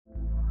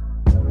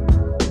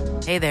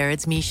Hey there,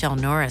 it's Michelle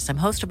Norris. I'm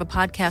host of a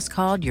podcast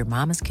called Your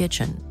Mama's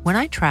Kitchen. When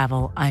I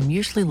travel, I'm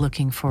usually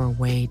looking for a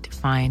way to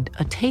find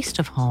a taste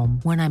of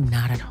home when I'm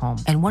not at home.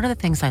 And one of the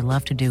things I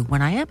love to do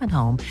when I am at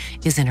home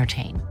is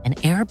entertain. And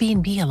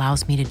Airbnb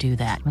allows me to do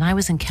that. When I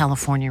was in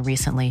California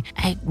recently,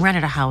 I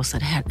rented a house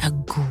that had a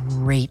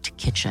great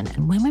kitchen.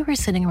 And when we were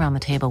sitting around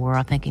the table, we were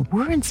all thinking,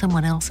 we're in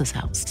someone else's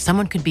house.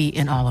 Someone could be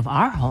in all of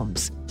our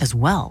homes as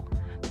well.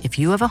 If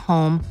you have a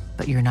home,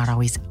 but you're not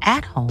always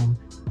at home,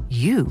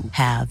 you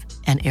have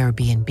an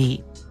Airbnb.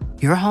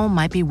 Your home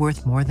might be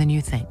worth more than you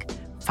think.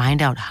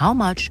 Find out how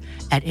much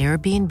at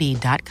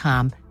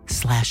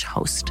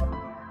airbnb.com/host.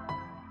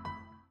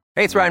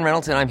 Hey, it's Ryan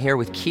Reynolds, and I'm here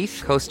with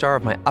Keith, co-star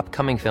of my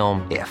upcoming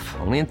film, If,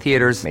 only in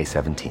theaters May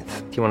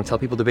 17th. Do you want to tell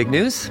people the big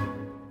news?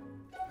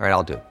 All right,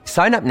 I'll do it.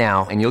 Sign up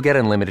now and you'll get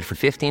unlimited for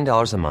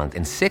 $15 a month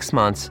and 6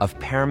 months of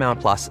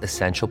Paramount Plus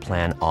Essential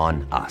Plan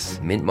on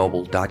us.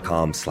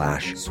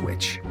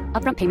 MintMobile.com/switch.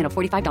 Upfront payment of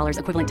 $45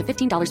 equivalent to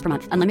 $15 per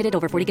month. Unlimited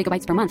over 40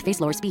 gigabytes per month.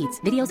 Face lower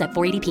speeds. Videos at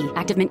 480p.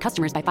 Active Mint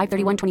customers by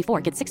 531.24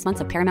 get 6 months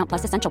of Paramount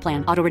Plus Essential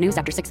Plan. Auto renews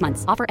after 6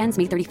 months. Offer ends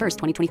May 31st,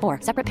 2024.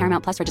 Separate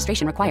Paramount Plus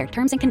registration required.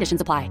 Terms and conditions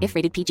apply if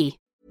rated PG.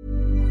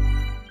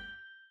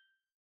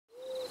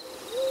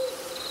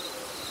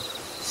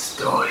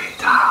 Story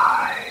time.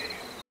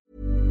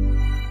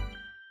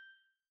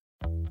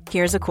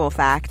 Here's a cool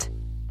fact.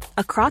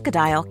 A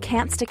crocodile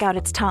can't stick out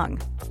its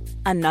tongue.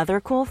 Another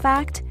cool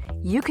fact,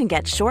 you can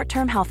get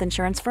short-term health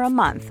insurance for a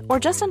month or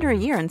just under a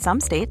year in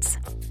some states.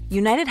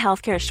 United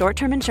Healthcare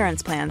short-term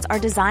insurance plans are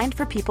designed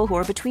for people who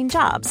are between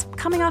jobs,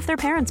 coming off their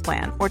parents'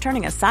 plan, or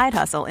turning a side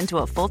hustle into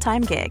a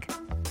full-time gig.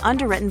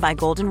 Underwritten by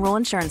Golden Rule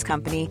Insurance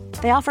Company,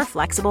 they offer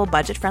flexible,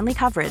 budget-friendly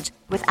coverage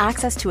with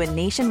access to a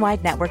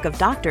nationwide network of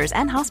doctors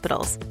and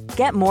hospitals.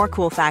 Get more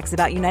cool facts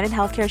about United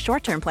Healthcare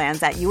short-term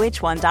plans at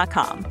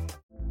uh1.com.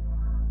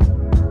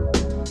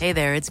 Hey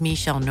there, it's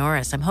Michelle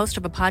Norris. I'm host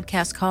of a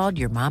podcast called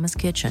Your Mama's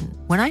Kitchen.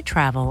 When I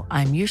travel,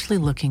 I'm usually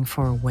looking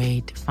for a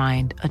way to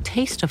find a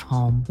taste of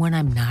home when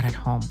I'm not at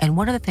home. And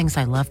one of the things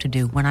I love to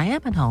do when I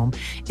am at home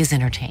is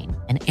entertain.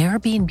 And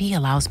Airbnb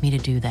allows me to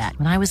do that.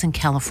 When I was in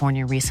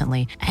California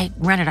recently, I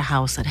rented a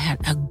house that had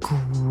a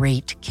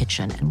great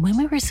kitchen. And when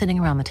we were sitting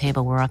around the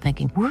table, we were all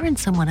thinking, we're in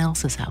someone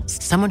else's house.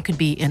 Someone could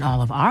be in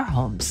all of our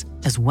homes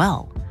as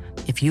well.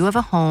 If you have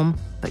a home,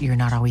 but you're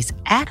not always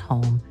at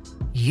home,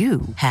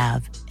 you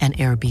have an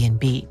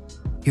Airbnb.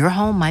 Your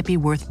home might be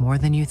worth more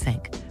than you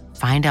think.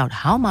 Find out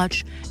how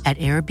much at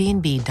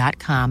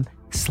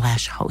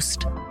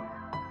airbnb.com/host.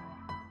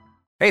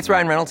 Hey, it's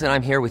Ryan Reynolds, and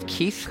I'm here with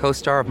Keith,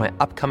 co-star of my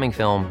upcoming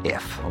film,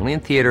 If, only in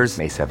theaters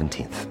May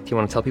 17th. Do you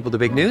want to tell people the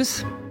big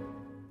news?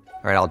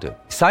 All right, I'll do it.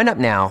 Sign up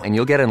now and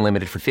you'll get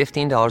unlimited for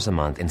 $15 a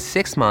month and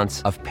 6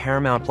 months of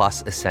Paramount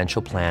Plus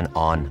Essential Plan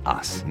on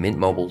us.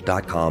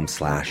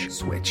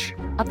 MintMobile.com/switch.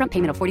 Upfront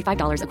payment of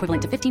 $45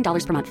 equivalent to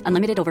 $15 per month.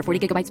 Unlimited over 40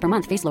 gigabytes per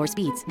month. Face lower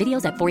speeds.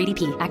 Videos at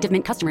 480p. Active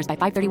Mint customers by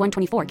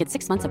 531.24 get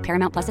 6 months of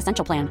Paramount Plus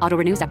Essential Plan. Auto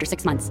renews after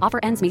 6 months. Offer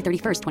ends May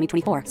 31st,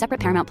 2024. Separate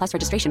Paramount Plus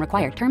registration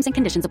required. Terms and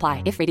conditions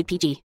apply if rated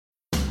PG.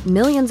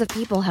 Millions of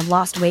people have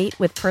lost weight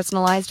with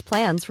personalized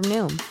plans from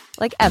Noom.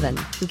 Like Evan,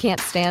 who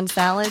can't stand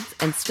salads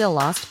and still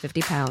lost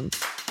 50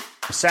 pounds.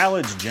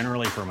 Salads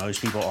generally for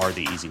most people are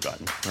the easy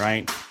button,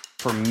 right?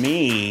 For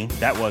me,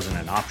 that wasn't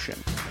an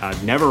option. I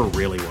never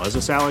really was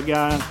a salad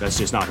guy. That's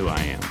just not who I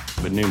am.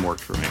 But Noom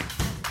worked for me.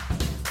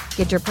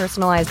 Get your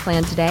personalized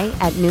plan today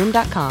at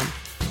Noom.com.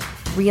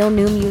 Real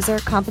Noom user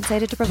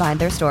compensated to provide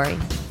their story.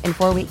 In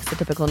 4 weeks, the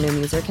typical Noom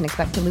user can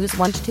expect to lose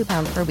 1 to 2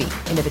 pounds per week.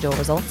 Individual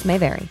results may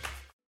vary.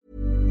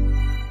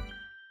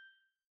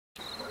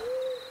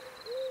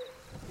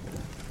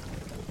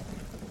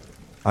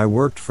 I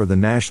worked for the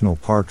National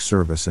Park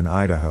Service in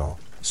Idaho,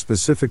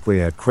 specifically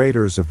at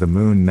Craters of the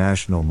Moon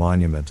National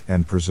Monument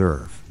and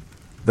Preserve.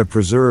 The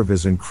preserve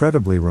is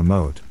incredibly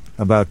remote,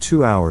 about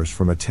 2 hours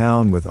from a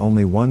town with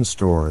only one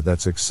store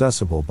that's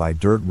accessible by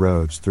dirt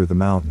roads through the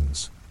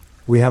mountains.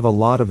 We have a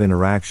lot of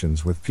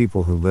interactions with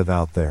people who live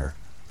out there.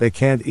 They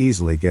can't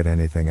easily get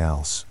anything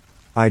else.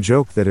 I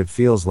joke that it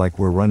feels like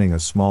we're running a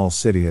small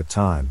city at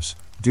times,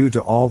 due to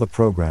all the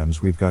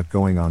programs we've got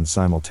going on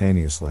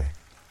simultaneously.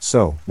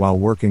 So, while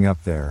working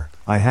up there,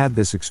 I had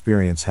this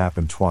experience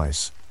happen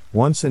twice,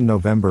 once in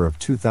November of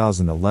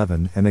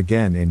 2011 and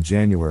again in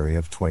January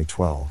of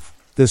 2012.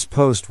 This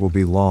post will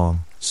be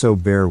long, so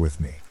bear with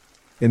me.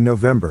 In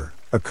November,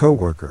 a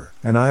coworker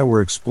and I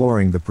were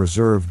exploring the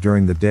preserve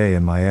during the day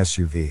in my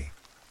SUV.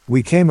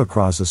 We came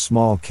across a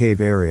small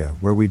cave area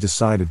where we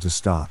decided to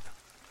stop.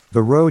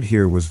 The road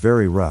here was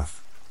very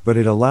rough, but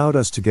it allowed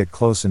us to get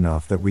close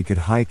enough that we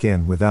could hike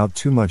in without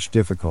too much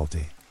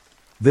difficulty.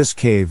 This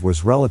cave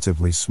was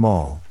relatively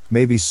small,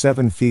 maybe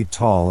 7 feet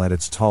tall at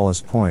its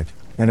tallest point,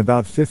 and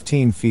about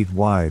 15 feet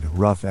wide,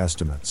 rough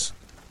estimates.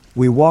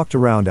 We walked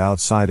around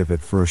outside of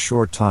it for a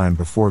short time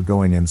before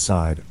going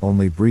inside,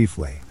 only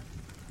briefly.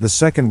 The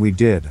second we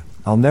did,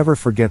 I'll never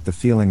forget the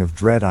feeling of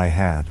dread I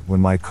had when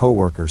my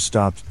coworker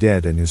stopped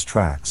dead in his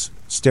tracks,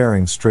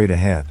 staring straight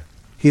ahead.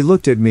 He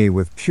looked at me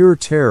with pure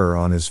terror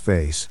on his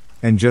face,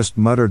 and just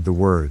muttered the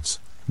words,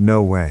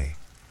 "No way."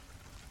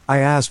 I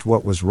asked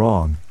what was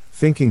wrong,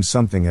 thinking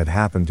something had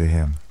happened to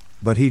him,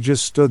 but he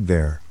just stood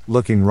there,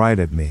 looking right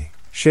at me,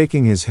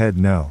 shaking his head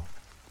no.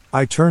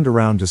 I turned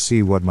around to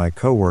see what my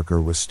coworker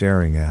was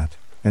staring at,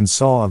 and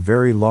saw a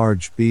very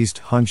large beast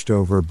hunched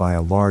over by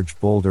a large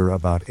boulder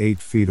about 8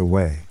 feet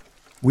away.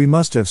 We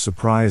must have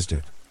surprised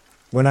it.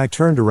 When I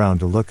turned around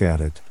to look at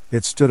it,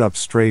 it stood up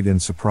straight in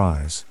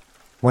surprise.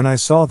 When I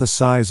saw the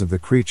size of the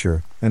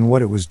creature, and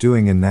what it was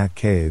doing in that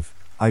cave,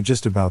 I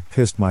just about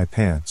pissed my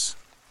pants.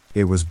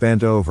 It was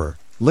bent over,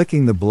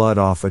 licking the blood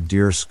off a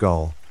deer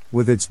skull,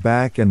 with its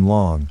back and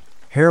long,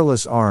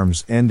 hairless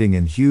arms ending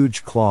in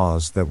huge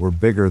claws that were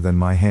bigger than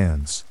my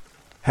hands.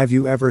 Have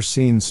you ever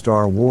seen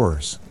Star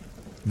Wars?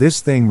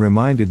 This thing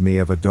reminded me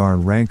of a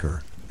darn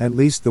rancor, at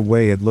least the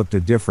way it looked, a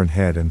different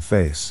head and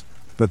face,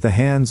 but the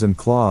hands and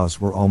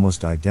claws were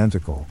almost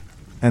identical.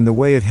 And the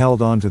way it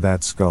held onto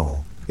that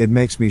skull, it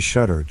makes me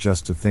shudder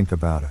just to think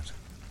about it.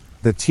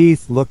 The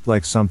teeth looked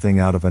like something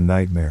out of a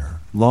nightmare,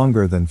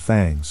 longer than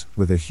fangs,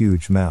 with a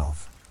huge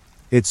mouth.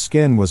 Its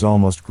skin was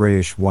almost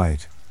grayish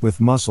white,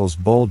 with muscles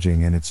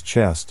bulging in its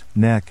chest,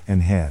 neck,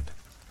 and head.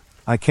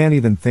 I can't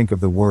even think of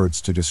the words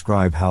to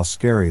describe how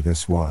scary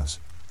this was,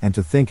 and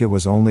to think it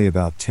was only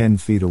about 10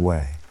 feet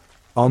away.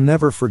 I'll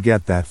never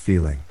forget that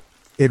feeling.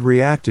 It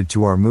reacted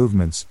to our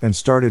movements and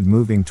started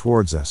moving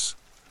towards us.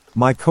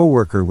 My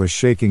coworker was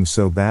shaking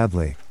so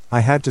badly, I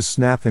had to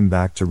snap him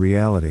back to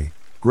reality,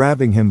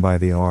 grabbing him by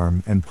the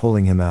arm and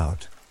pulling him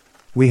out.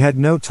 We had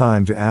no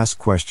time to ask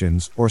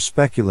questions or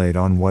speculate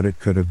on what it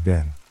could have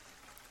been.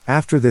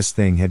 After this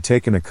thing had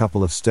taken a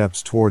couple of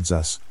steps towards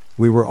us,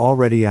 we were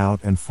already out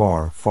and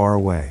far, far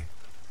away.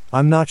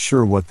 I'm not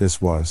sure what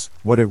this was,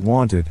 what it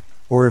wanted,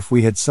 or if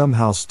we had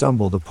somehow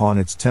stumbled upon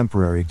its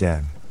temporary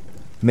den.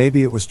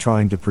 Maybe it was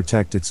trying to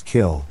protect its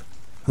kill.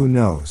 Who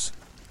knows?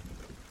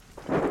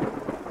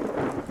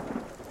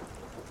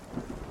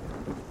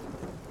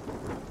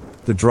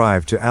 The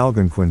drive to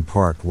Algonquin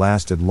Park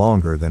lasted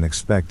longer than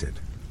expected.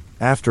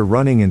 After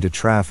running into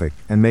traffic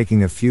and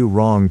making a few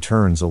wrong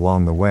turns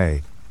along the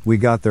way, we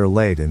got there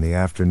late in the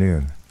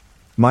afternoon.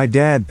 My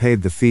dad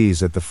paid the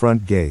fees at the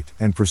front gate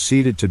and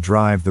proceeded to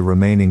drive the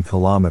remaining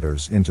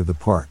kilometers into the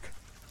park.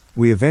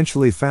 We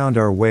eventually found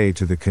our way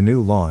to the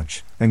canoe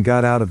launch and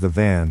got out of the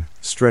van,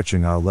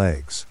 stretching our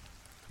legs.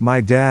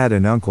 My dad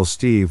and Uncle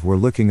Steve were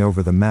looking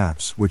over the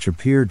maps, which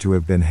appeared to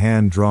have been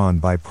hand-drawn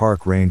by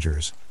park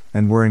rangers,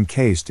 and were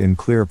encased in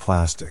clear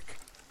plastic.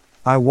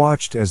 I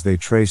watched as they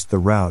traced the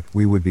route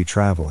we would be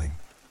traveling.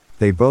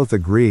 They both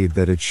agreed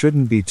that it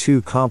shouldn't be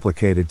too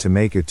complicated to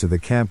make it to the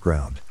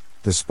campground,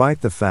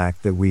 despite the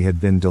fact that we had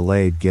been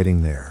delayed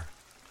getting there.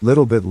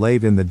 Little bit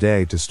late in the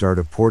day to start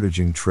a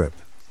portaging trip,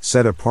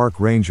 said a park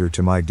ranger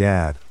to my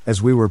dad,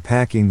 as we were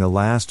packing the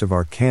last of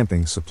our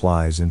camping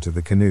supplies into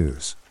the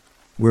canoes.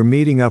 We're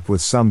meeting up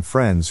with some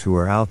friends who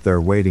are out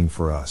there waiting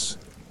for us.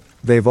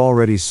 They've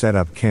already set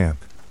up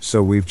camp,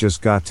 so we've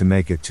just got to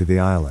make it to the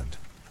island.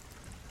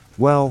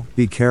 Well,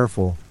 be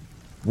careful.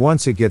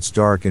 Once it gets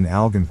dark in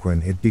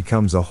Algonquin, it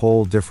becomes a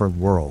whole different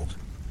world.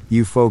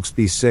 You folks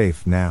be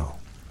safe now.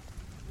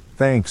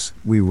 Thanks,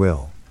 we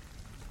will.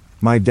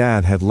 My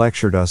dad had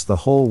lectured us the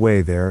whole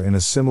way there in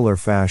a similar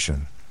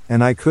fashion,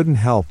 and I couldn't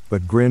help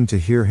but grin to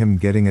hear him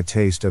getting a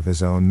taste of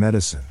his own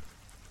medicine.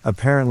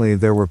 Apparently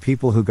there were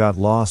people who got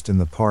lost in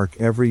the park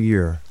every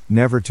year,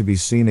 never to be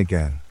seen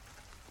again.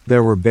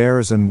 There were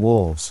bears and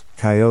wolves,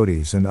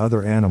 coyotes and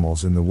other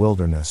animals in the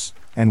wilderness,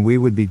 and we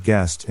would be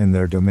guests in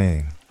their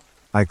domain.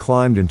 I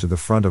climbed into the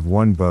front of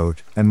one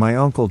boat, and my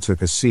uncle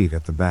took a seat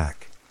at the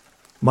back.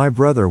 My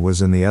brother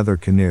was in the other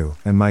canoe,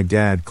 and my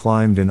dad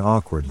climbed in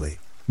awkwardly,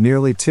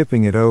 nearly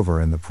tipping it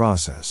over in the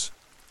process.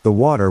 The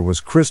water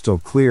was crystal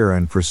clear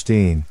and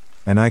pristine,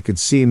 and I could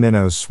see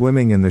minnows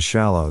swimming in the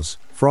shallows,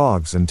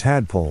 frogs and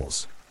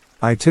tadpoles.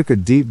 I took a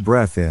deep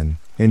breath in,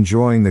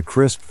 enjoying the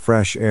crisp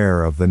fresh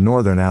air of the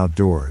northern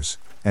outdoors,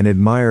 and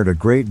admired a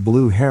great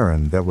blue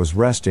heron that was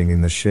resting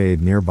in the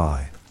shade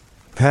nearby.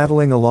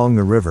 Paddling along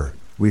the river,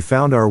 we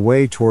found our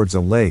way towards a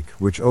lake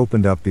which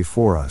opened up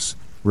before us,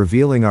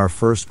 revealing our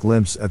first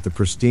glimpse at the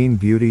pristine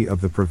beauty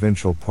of the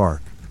provincial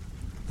park.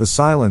 The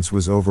silence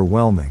was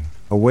overwhelming,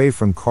 away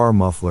from car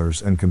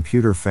mufflers and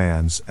computer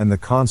fans and the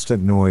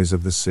constant noise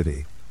of the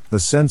city. The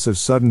sense of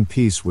sudden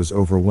peace was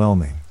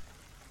overwhelming.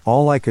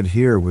 All I could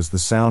hear was the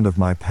sound of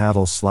my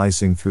paddle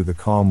slicing through the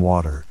calm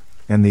water,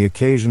 and the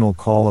occasional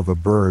call of a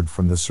bird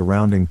from the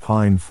surrounding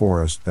pine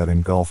forest that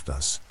engulfed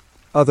us.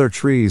 Other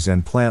trees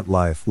and plant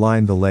life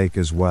lined the lake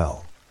as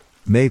well.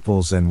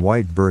 Maples and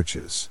white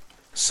birches.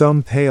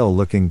 Some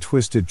pale-looking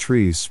twisted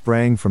trees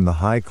sprang from the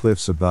high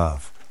cliffs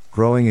above,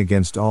 growing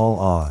against all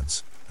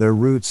odds, their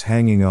roots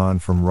hanging on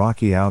from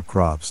rocky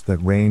outcrops that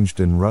ranged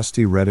in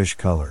rusty reddish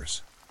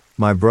colors.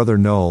 My brother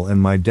Noel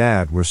and my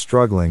dad were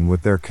struggling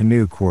with their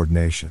canoe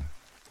coordination.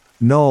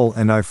 Noel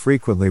and I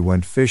frequently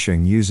went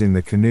fishing using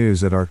the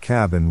canoes at our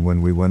cabin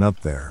when we went up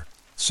there,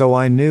 so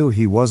I knew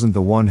he wasn't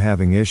the one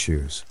having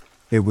issues.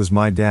 It was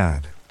my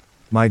dad.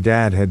 My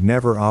dad had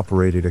never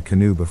operated a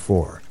canoe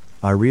before,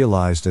 I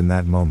realized in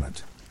that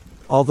moment.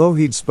 Although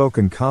he'd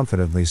spoken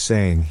confidently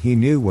saying he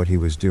knew what he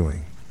was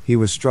doing, he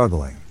was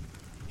struggling.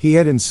 He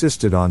had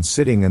insisted on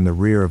sitting in the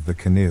rear of the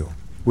canoe,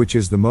 which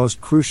is the most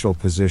crucial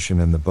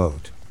position in the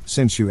boat,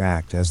 since you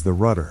act as the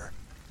rudder,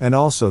 and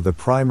also the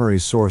primary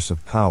source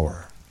of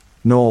power.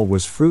 Noel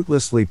was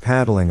fruitlessly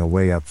paddling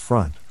away up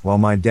front, while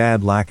my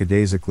dad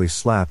lackadaisically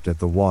slapped at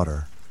the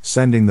water,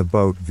 sending the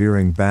boat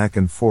veering back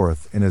and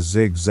forth in a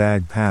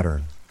zigzag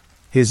pattern.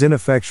 His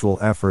ineffectual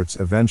efforts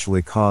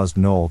eventually caused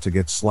Noel to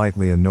get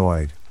slightly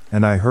annoyed,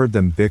 and I heard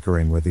them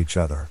bickering with each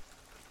other.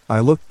 I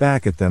looked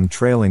back at them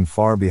trailing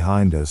far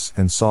behind us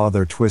and saw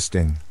their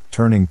twisting,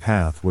 turning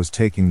path was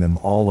taking them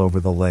all over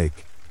the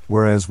lake,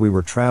 whereas we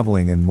were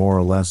traveling in more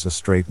or less a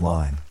straight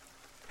line.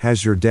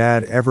 "Has your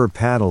dad ever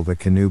paddled a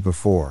canoe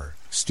before?"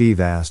 Steve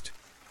asked.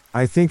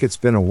 "I think it's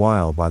been a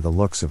while by the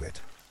looks of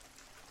it."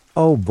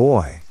 "Oh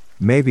boy,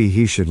 maybe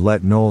he should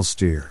let Noel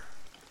steer."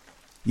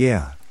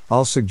 "Yeah,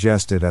 I'll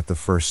suggest it at the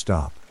first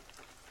stop."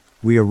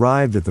 We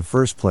arrived at the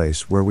first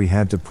place where we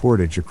had to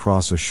portage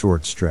across a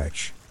short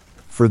stretch.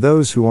 For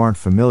those who aren't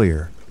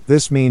familiar,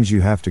 this means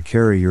you have to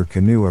carry your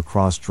canoe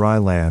across dry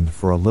land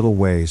for a little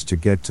ways to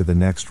get to the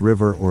next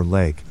river or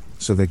lake,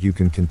 so that you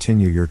can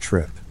continue your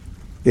trip.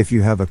 If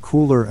you have a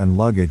cooler and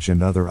luggage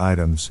and other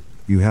items,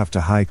 you have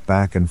to hike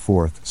back and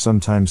forth,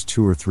 sometimes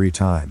 2 or 3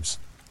 times.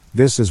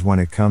 This is when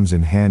it comes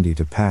in handy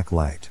to pack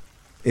light.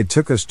 It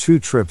took us 2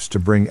 trips to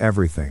bring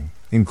everything,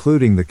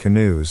 including the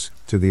canoes,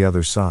 to the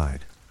other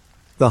side.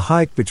 The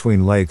hike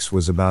between lakes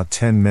was about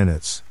 10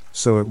 minutes,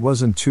 so it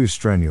wasn't too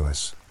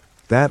strenuous.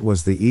 That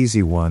was the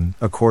easy one,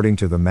 according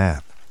to the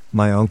map,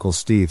 my Uncle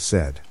Steve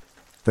said.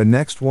 The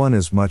next one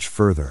is much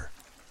further.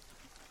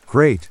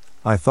 Great,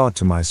 I thought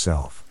to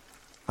myself.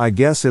 I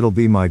guess it'll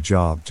be my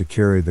job to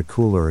carry the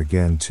cooler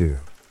again too.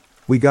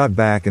 We got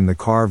back in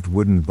the carved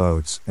wooden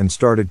boats and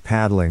started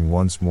paddling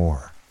once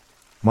more.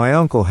 My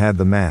uncle had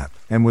the map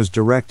and was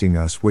directing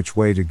us which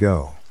way to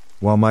go,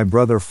 while my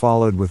brother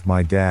followed with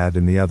my dad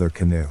in the other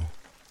canoe.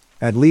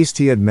 At least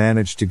he had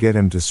managed to get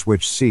him to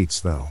switch seats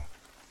though.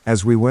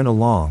 As we went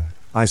along,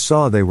 I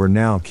saw they were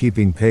now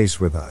keeping pace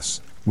with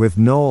us, with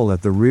Noel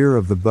at the rear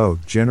of the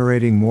boat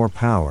generating more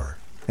power,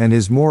 and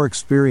his more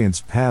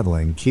experienced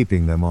paddling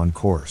keeping them on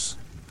course.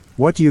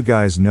 "What do you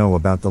guys know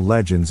about the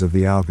legends of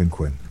the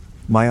Algonquin?"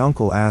 my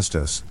uncle asked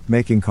us,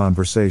 making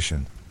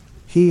conversation.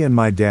 He and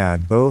my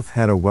dad both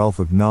had a wealth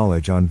of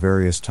knowledge on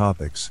various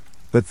topics,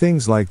 but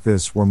things like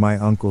this were my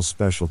uncle's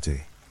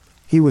specialty.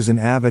 He was an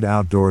avid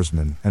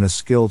outdoorsman and a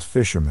skilled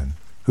fisherman,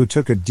 who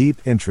took a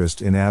deep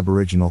interest in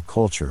Aboriginal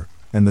culture,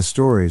 and the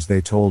stories they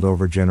told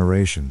over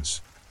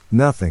generations.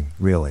 "Nothing,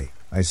 really,"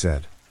 I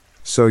said.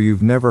 "So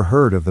you've never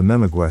heard of the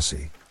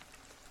Memegwesi?"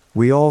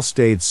 We all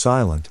stayed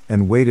silent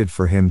and waited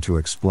for him to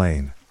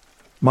explain.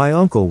 My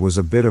uncle was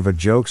a bit of a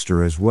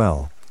jokester as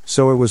well,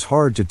 so it was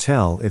hard to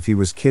tell if he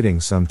was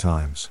kidding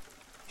sometimes.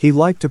 He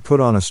liked to put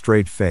on a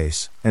straight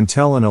face and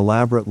tell an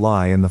elaborate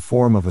lie in the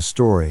form of a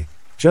story,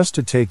 just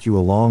to take you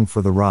along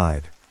for the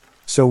ride.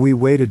 So we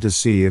waited to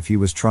see if he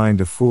was trying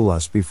to fool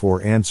us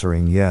before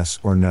answering yes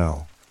or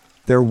no.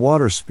 "They're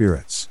water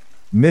spirits.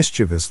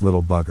 Mischievous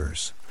little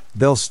buggers.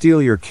 They'll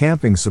steal your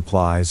camping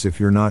supplies if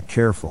you're not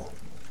careful.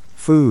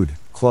 Food,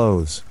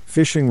 clothes,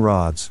 fishing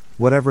rods,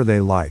 whatever they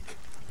like.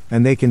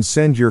 And they can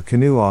send your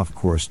canoe off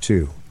course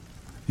too.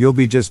 You'll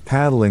be just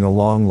paddling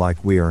along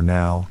like we are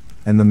now,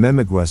 and the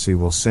Memegwesi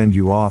will send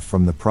you off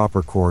from the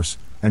proper course,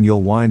 and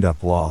you'll wind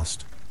up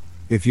lost.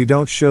 If you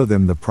don't show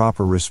them the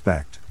proper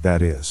respect,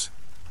 that is."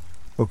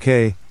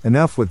 "Okay,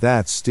 enough with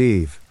that,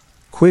 Steve.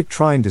 Quit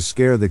trying to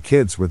scare the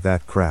kids with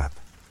that crap.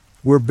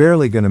 We're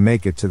barely gonna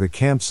make it to the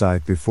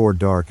campsite before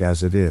dark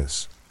as it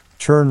is.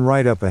 Turn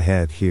right up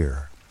ahead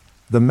here.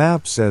 The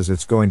map says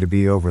it's going to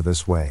be over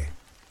this way."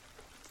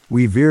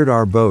 We veered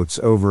our boats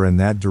over in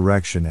that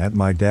direction at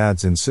my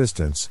dad's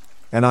insistence,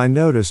 and I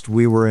noticed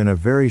we were in a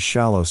very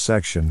shallow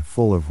section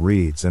full of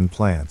reeds and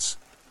plants.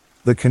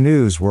 The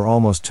canoes were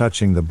almost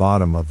touching the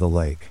bottom of the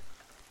lake.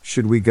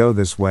 "Should we go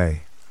this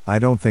way? I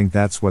don't think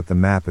that's what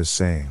the map is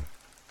saying."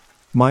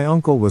 My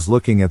uncle was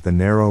looking at the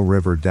narrow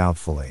river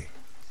doubtfully.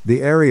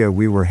 The area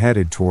we were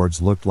headed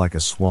towards looked like a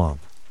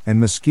swamp, and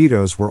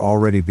mosquitoes were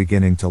already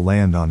beginning to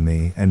land on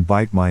me and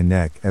bite my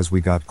neck as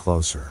we got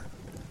closer.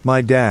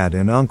 My dad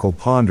and uncle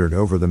pondered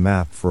over the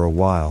map for a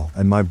while,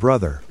 and my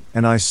brother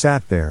and I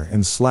sat there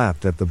and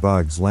slapped at the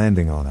bugs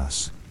landing on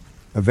us.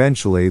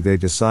 Eventually they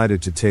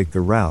decided to take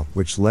the route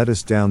which led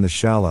us down the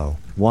shallow,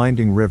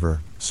 winding river,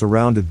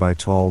 surrounded by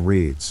tall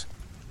reeds.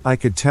 I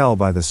could tell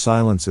by the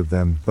silence of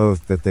them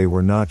both that they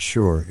were not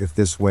sure if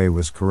this way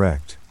was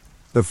correct.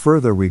 The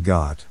further we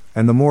got,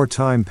 and the more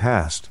time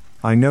passed,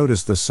 I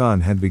noticed the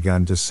sun had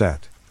begun to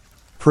set.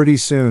 Pretty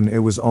soon it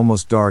was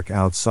almost dark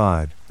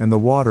outside, and the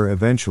water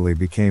eventually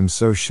became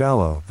so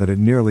shallow that it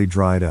nearly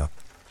dried up.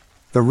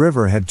 The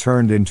river had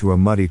turned into a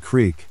muddy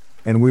creek,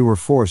 and we were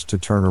forced to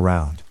turn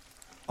around.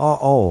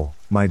 "Oh,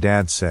 my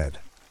dad said.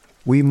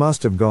 "We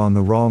must have gone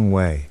the wrong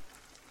way.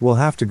 We'll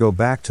have to go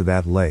back to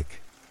that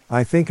lake.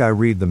 I think I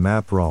read the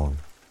map wrong."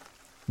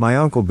 My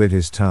uncle bit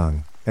his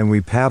tongue, and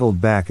we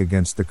paddled back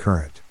against the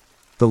current.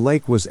 The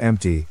lake was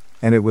empty,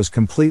 and it was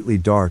completely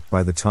dark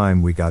by the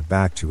time we got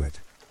back to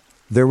it.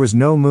 There was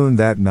no moon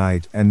that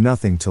night and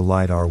nothing to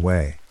light our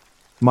way.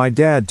 My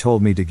dad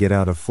told me to get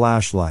out a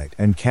flashlight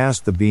and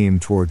cast the beam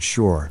toward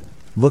shore,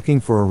 looking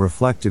for a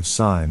reflective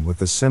sign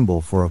with a symbol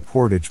for a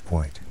portage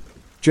point.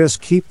 Just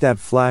keep that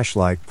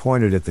flashlight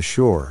pointed at the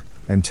shore,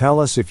 and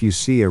tell us if you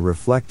see a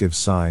reflective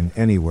sign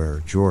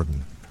anywhere,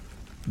 Jordan.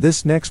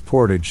 This next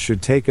portage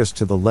should take us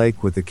to the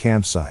lake with the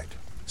campsite,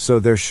 so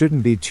there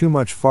shouldn't be too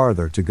much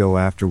farther to go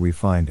after we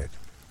find it.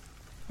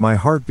 My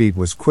heartbeat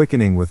was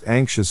quickening with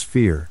anxious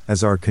fear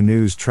as our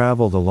canoes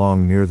traveled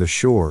along near the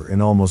shore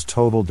in almost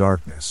total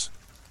darkness.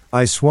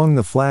 I swung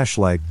the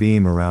flashlight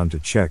beam around to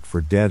check for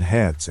dead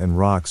heads and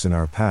rocks in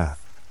our path,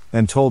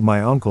 and told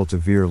my uncle to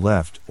veer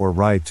left or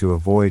right to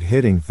avoid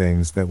hitting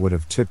things that would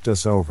have tipped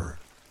us over.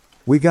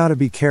 We gotta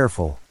be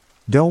careful,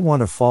 don't want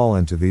to fall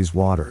into these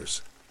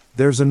waters.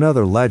 There's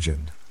another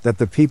legend that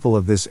the people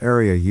of this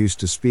area used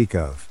to speak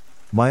of,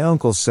 my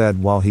uncle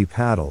said while he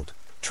paddled,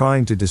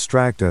 trying to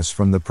distract us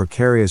from the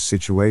precarious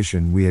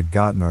situation we had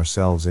gotten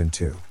ourselves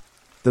into.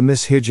 The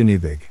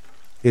Mishijinibig.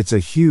 It's a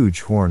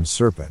huge horned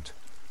serpent.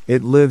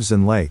 It lives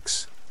in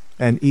lakes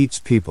and eats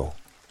people.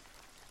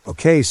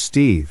 Okay,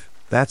 Steve,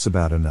 that's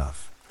about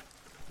enough.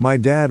 My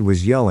dad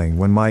was yelling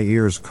when my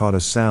ears caught a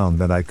sound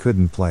that I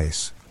couldn't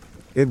place.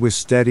 It was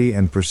steady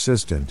and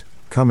persistent,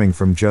 coming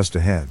from just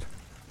ahead.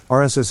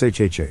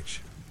 RSSHHH.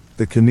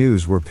 The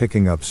canoes were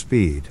picking up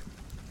speed.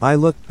 I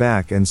looked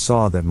back and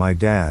saw that my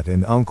dad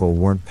and uncle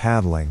weren't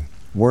paddling,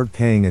 weren't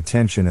paying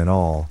attention at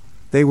all,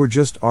 they were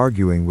just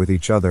arguing with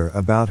each other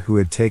about who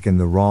had taken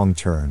the wrong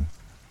turn.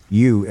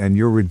 You and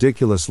your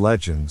ridiculous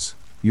legends,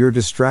 you're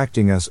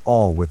distracting us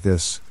all with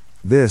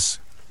this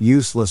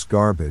useless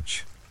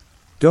garbage.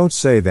 Don't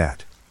say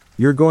that.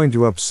 You're going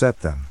to upset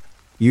them.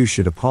 You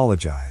should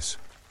apologize.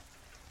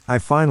 I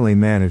finally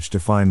managed to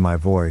find my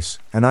voice,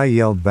 and I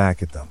yelled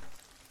back at them.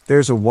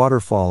 There's a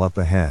waterfall up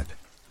ahead.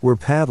 We're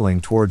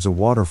paddling towards a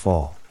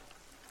waterfall.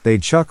 They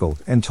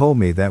chuckled and told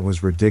me that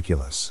was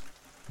ridiculous.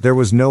 There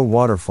was no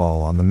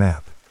waterfall on the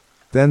map.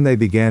 Then they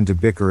began to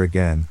bicker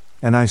again,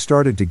 and I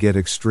started to get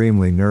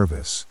extremely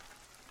nervous.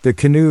 The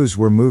canoes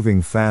were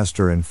moving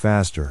faster and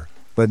faster,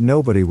 but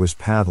nobody was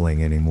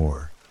paddling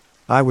anymore.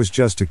 I was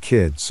just a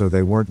kid, so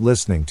they weren't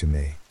listening to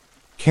me.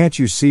 Can't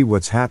you see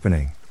what's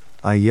happening?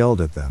 I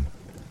yelled at them.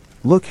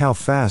 Look how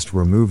fast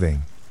we're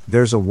moving.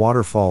 There's a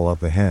waterfall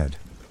up ahead.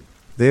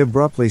 They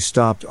abruptly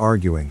stopped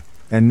arguing,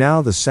 and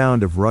now the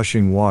sound of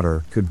rushing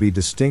water could be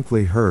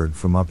distinctly heard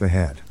from up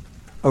ahead.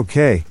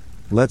 Okay,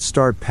 let's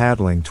start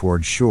paddling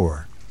towards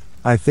shore.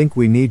 I think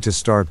we need to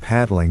start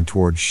paddling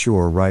towards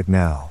shore right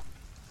now.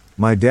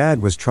 My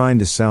dad was trying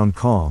to sound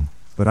calm,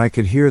 but I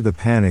could hear the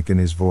panic in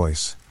his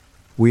voice.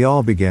 We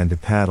all began to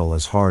paddle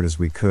as hard as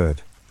we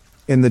could.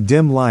 In the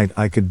dim light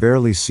I could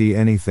barely see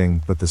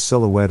anything but the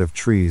silhouette of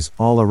trees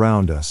all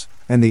around us,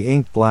 and the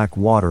ink-black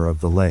water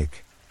of the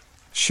lake.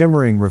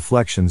 Shimmering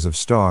reflections of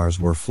stars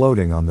were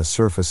floating on the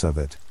surface of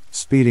it,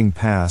 speeding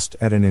past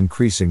at an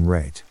increasing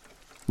rate.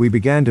 We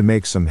began to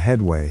make some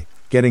headway,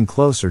 getting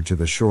closer to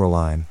the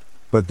shoreline,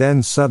 but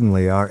then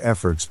suddenly our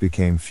efforts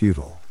became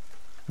futile.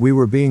 We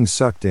were being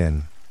sucked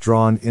in,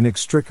 drawn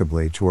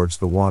inextricably towards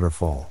the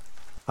waterfall.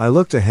 I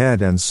looked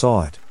ahead and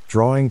saw it,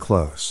 drawing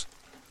close.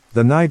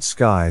 The night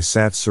sky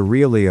sat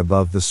surreally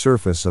above the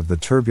surface of the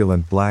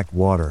turbulent black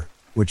water,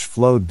 which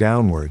flowed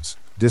downwards,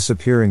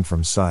 disappearing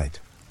from sight.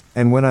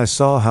 And when I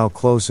saw how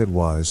close it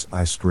was,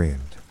 I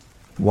screamed.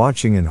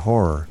 Watching in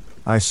horror,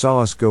 I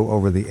saw us go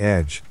over the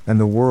edge, and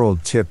the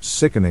world tipped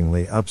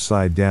sickeningly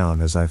upside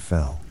down as I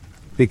fell.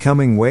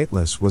 Becoming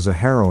weightless was a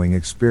harrowing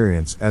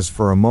experience as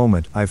for a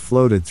moment I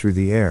floated through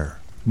the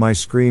air, my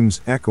screams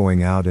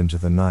echoing out into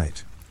the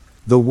night.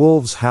 The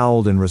wolves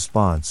howled in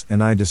response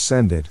and I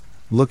descended,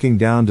 looking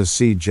down to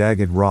see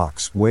jagged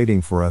rocks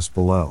waiting for us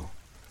below.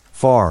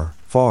 Far,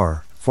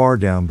 far, far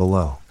down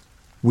below.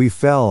 We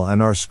fell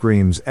and our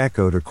screams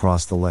echoed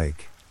across the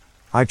lake.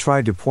 I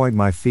tried to point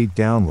my feet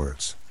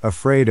downwards,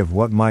 afraid of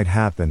what might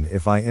happen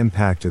if I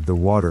impacted the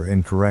water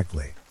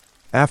incorrectly.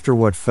 After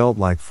what felt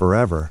like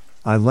forever,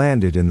 I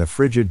landed in the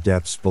frigid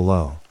depths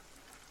below.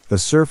 The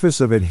surface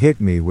of it hit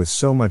me with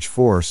so much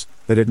force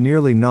that it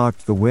nearly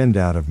knocked the wind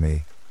out of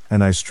me,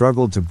 and I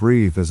struggled to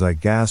breathe as I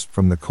gasped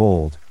from the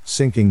cold,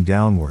 sinking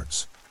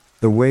downwards.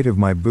 The weight of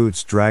my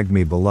boots dragged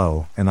me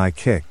below, and I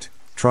kicked,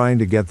 trying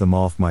to get them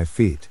off my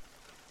feet.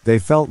 They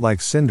felt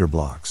like cinder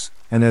blocks,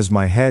 and as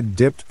my head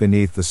dipped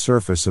beneath the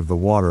surface of the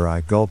water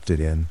I gulped it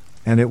in,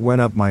 and it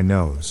went up my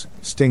nose,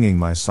 stinging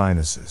my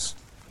sinuses.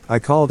 I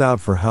called out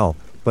for help,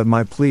 but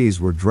my pleas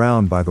were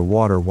drowned by the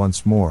water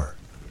once more.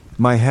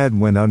 My head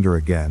went under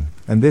again,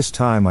 and this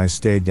time I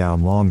stayed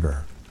down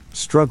longer.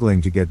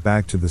 Struggling to get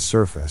back to the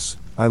surface,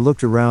 I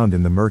looked around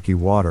in the murky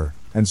water,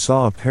 and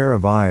saw a pair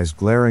of eyes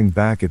glaring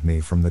back at me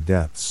from the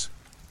depths.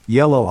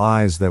 Yellow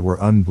eyes that were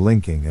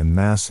unblinking and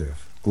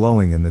massive,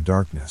 glowing in the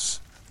darkness.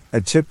 A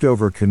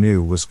tipped-over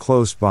canoe was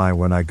close by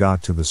when I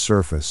got to the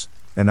surface,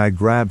 and I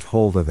grabbed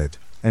hold of it,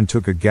 and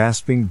took a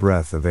gasping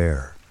breath of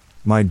air.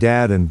 My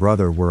dad and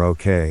brother were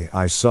okay,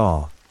 I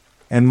saw.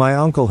 And my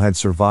uncle had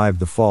survived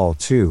the fall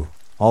too,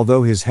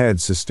 although his head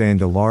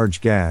sustained a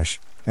large gash,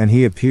 and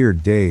he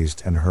appeared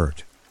dazed and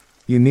hurt.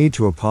 "You need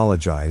to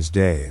apologize,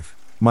 Dave,"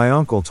 my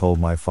uncle told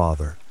my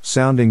father,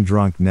 sounding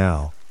drunk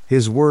now,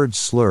 his words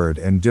slurred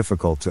and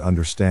difficult to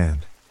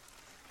understand.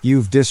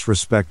 "You've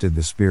disrespected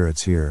the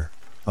spirits here.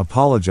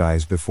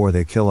 Apologize before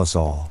they kill us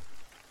all."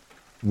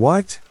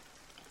 "What?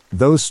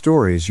 Those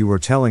stories you were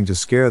telling to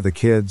scare the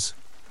kids?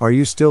 Are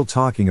you still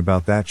talking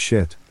about that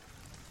shit?"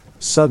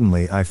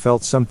 Suddenly I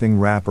felt something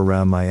wrap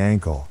around my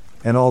ankle,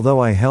 and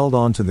although I held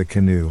onto the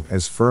canoe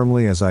as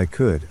firmly as I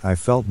could, I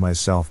felt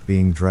myself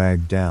being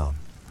dragged down.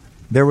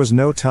 There was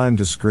no time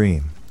to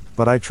scream,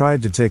 but I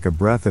tried to take a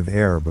breath of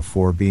air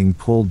before being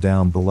pulled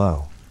down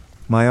below.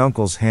 My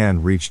uncle's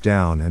hand reached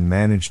down and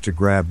managed to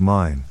grab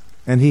mine,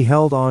 and he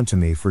held on to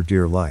me for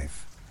dear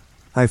life.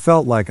 I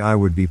felt like I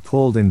would be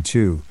pulled in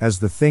two as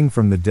the thing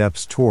from the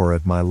depths tore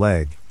at my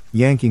leg,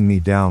 yanking me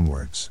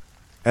downwards.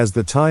 As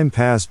the time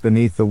passed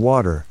beneath the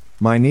water,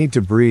 my need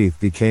to breathe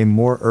became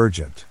more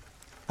urgent.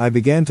 I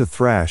began to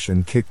thrash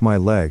and kick my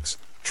legs,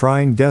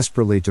 trying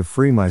desperately to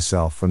free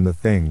myself from the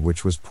thing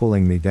which was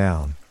pulling me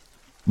down.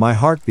 My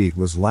heartbeat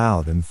was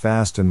loud and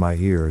fast in my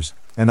ears,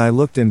 and I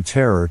looked in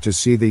terror to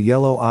see the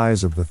yellow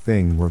eyes of the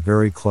thing were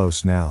very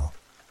close now.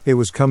 It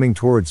was coming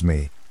towards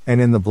me, and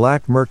in the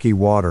black murky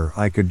water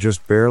I could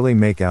just barely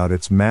make out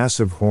its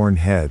massive horned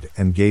head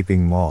and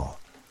gaping maw.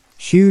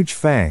 Huge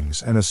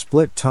fangs and a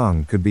split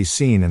tongue could be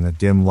seen in the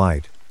dim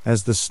light,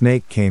 as the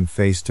snake came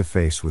face to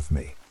face with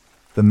me.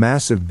 The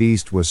massive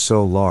beast was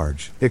so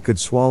large, it could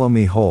swallow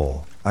me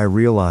whole, I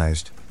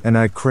realized, and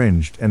I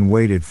cringed and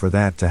waited for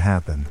that to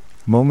happen,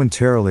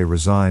 momentarily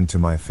resigned to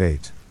my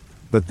fate.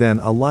 But then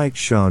a light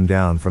shone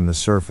down from the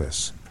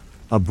surface.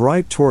 A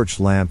bright torch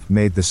lamp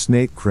made the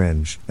snake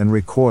cringe and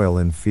recoil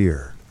in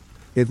fear.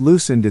 It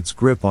loosened its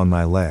grip on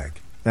my leg,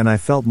 and I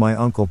felt my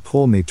uncle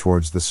pull me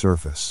towards the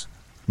surface.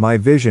 My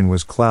vision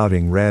was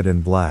clouding red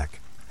and black,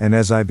 and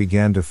as I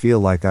began to feel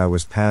like I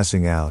was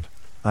passing out,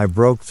 I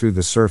broke through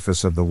the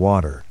surface of the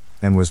water,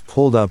 and was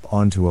pulled up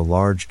onto a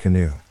large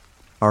canoe.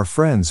 Our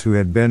friends who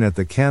had been at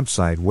the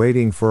campsite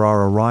waiting for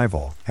our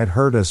arrival had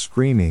heard us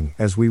screaming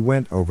as we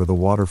went over the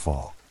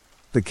waterfall.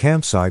 The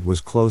campsite was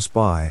close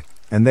by,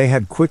 and they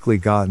had quickly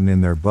gotten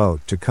in their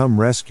boat to come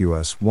rescue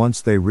us once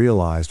they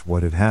realized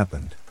what had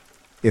happened.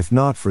 If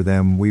not for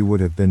them, we would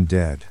have been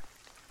dead.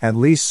 At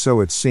least so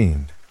it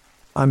seemed.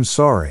 "I'm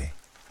sorry.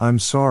 I'm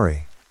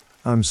sorry.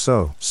 I'm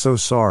so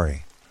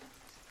sorry."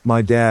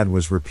 My dad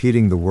was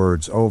repeating the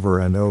words over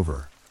and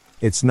over.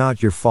 "It's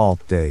not your fault,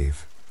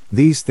 Dave.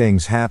 These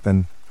things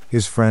happen,"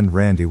 his friend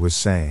Randy was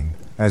saying,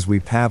 as we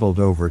paddled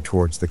over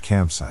towards the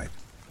campsite.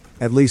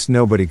 "At least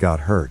nobody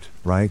got hurt,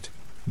 right?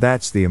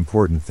 That's the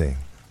important thing."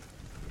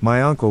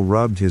 My uncle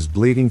rubbed his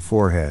bleeding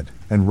forehead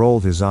and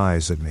rolled his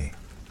eyes at me.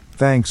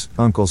 "Thanks,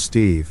 Uncle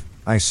Steve,"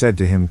 I said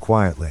to him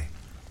quietly.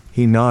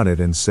 He nodded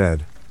and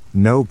said,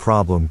 "No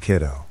problem,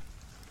 kiddo.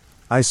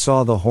 I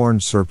saw the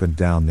horned serpent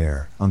down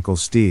there, Uncle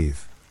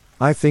Steve.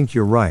 I think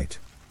you're right.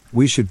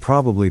 We should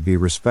probably be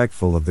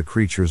respectful of the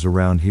creatures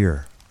around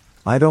here.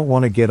 I don't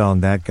want to get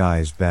on that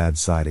guy's bad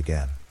side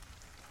again."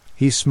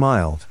 He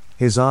smiled,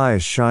 his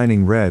eyes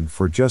shining red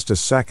for just a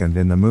second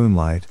in the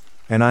moonlight,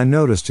 and I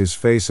noticed his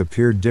face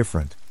appeared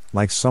different,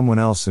 like someone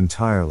else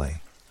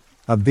entirely.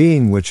 A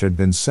being which had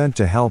been sent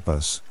to help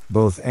us,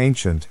 both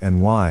ancient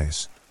and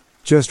wise.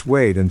 "Just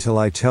wait until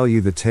I tell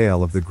you the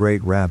tale of the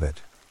Great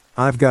Rabbit.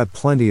 I've got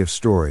plenty of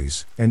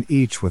stories, and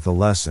each with a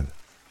lesson.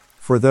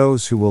 For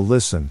those who will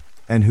listen,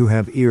 and who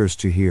have ears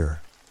to hear."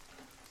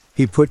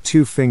 He put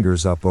 2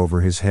 fingers up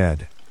over his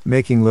head,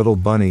 making little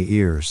bunny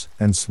ears,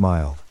 and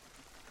smiled.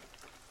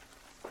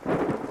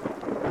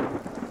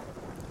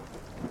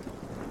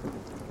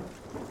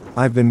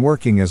 I've been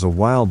working as a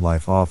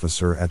wildlife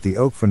officer at the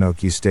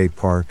Okefenokee State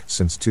Park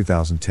since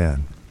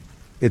 2010.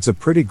 It's a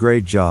pretty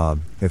great job,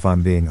 if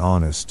I'm being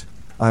honest.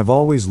 I've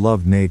always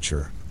loved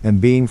nature, and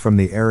being from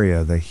the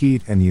area, the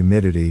heat and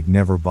humidity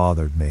never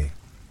bothered me.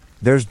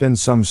 There's been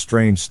some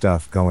strange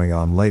stuff going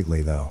on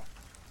lately though.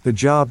 The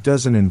job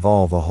doesn't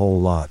involve a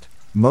whole lot,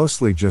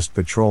 mostly just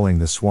patrolling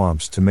the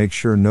swamps to make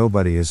sure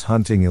nobody is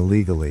hunting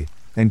illegally,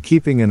 and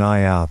keeping an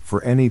eye out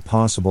for any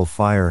possible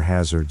fire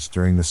hazards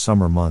during the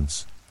summer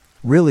months.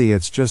 Really,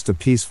 it's just a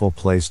peaceful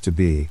place to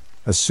be,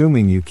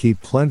 assuming you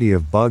keep plenty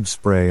of bug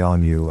spray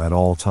on you at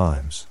all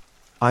times.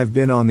 I've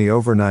been on the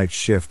overnight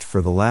shift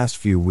for the last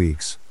few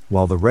weeks,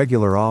 while the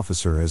regular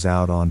officer is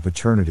out on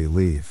paternity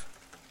leave.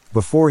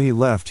 Before he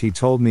left, he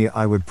told me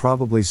I would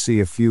probably see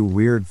a few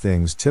weird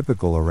things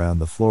typical around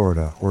the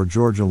Florida or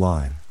Georgia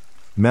line.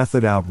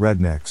 Method out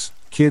rednecks,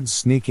 kids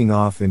sneaking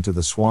off into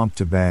the swamp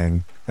to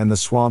bang, and the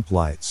swamp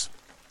lights.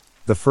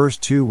 The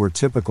first 2 were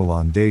typical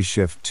on day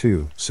shift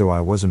too, so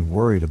I wasn't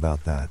worried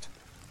about that.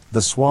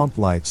 The swamp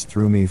lights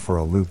threw me for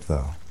a loop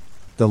though.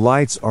 The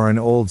lights are an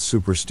old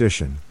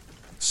superstition.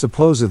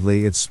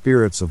 Supposedly it's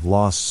spirits of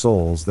lost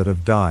souls that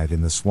have died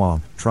in the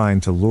swamp,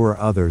 trying to lure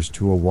others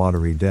to a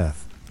watery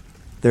death.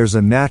 There's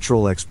a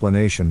natural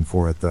explanation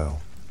for it though.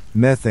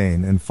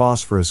 methane and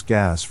phosphorus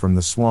gas from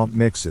the swamp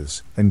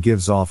mixes and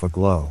gives off a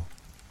glow.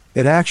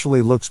 It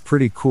actually looks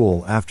pretty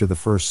cool after the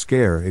first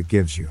scare it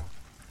gives you.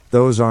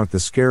 Those aren't the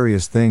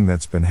scariest thing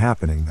that's been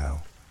happening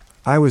though.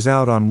 I was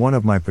out on one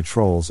of my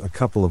patrols a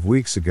couple of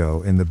weeks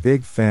ago in the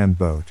big fan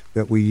boat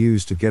that we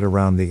use to get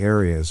around the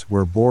areas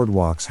where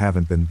boardwalks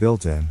haven't been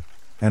built in,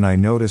 and I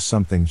noticed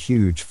something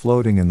huge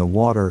floating in the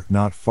water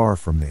not far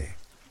from me.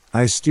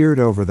 I steered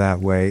over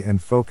that way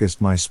and focused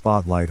my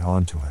spotlight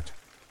onto it.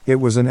 It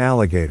was an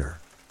alligator.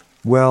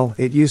 Well,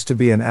 it used to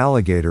be an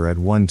alligator at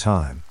one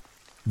time.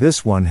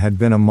 This one had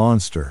been a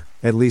monster,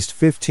 at least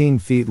 15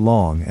 feet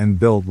long and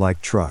built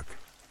like truck.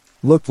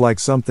 Looked like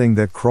something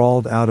that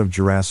crawled out of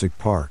Jurassic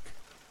Park.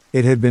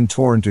 It had been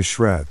torn to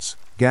shreds,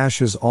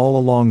 gashes all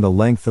along the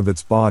length of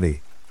its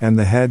body, and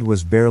the head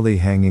was barely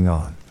hanging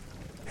on.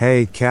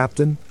 "Hey,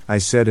 Captain," I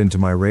said into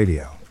my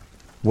radio.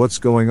 "What's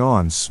going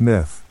on,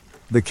 Smith?"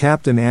 The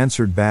captain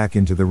answered back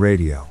into the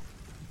radio.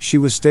 She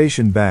was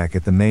stationed back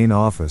at the main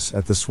office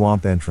at the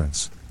swamp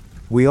entrance.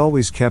 We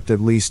always kept at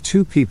least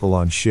 2 people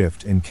on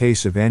shift in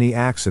case of any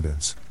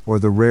accidents, or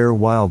the rare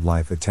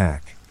wildlife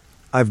attack.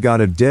 "I've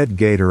got a dead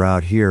gator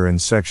out here in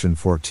Section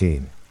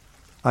 14.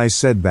 I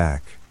said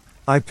back.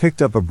 I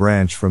picked up a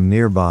branch from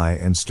nearby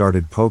and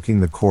started poking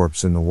the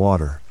corpse in the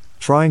water,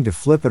 trying to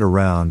flip it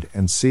around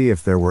and see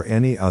if there were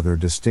any other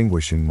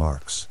distinguishing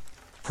marks.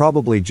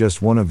 Probably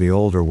just one of the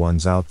older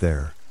ones out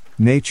there.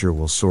 Nature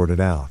will sort it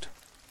out.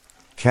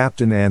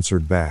 Captain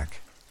answered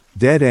back.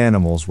 Dead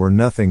animals were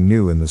nothing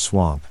new in the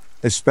swamp,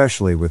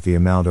 especially with the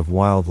amount of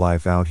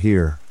wildlife out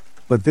here,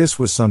 but this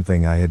was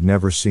something I had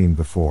never seen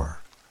before.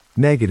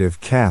 Negative,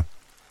 Cap.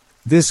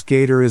 This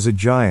gator is a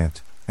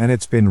giant, and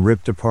it's been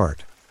ripped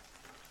apart.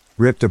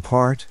 Ripped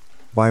apart?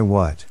 By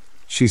what?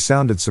 She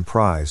sounded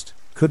surprised,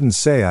 couldn't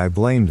say I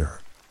blamed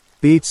her.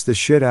 Beats the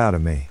shit out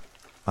of me,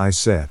 I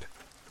said.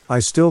 I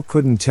still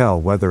couldn't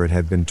tell whether it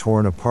had been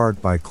torn apart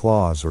by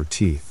claws or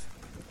teeth.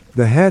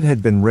 The head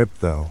had been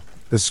ripped though,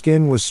 the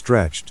skin was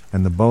stretched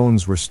and the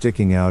bones were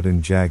sticking out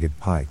in jagged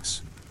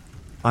pikes.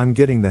 I'm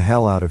getting the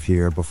hell out of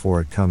here before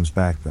it comes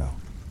back though.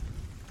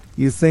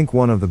 You think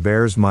one of the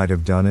bears might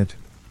have done it?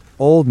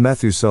 Old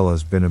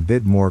Methuselah's been a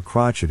bit more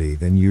crotchety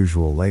than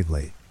usual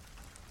lately.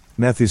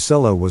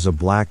 Methuselah was a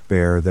black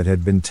bear that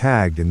had been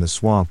tagged in the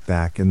swamp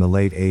back in the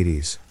late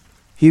 80s.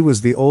 He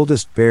was the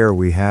oldest bear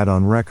we had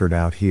on record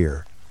out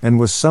here, and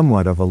was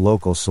somewhat of a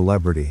local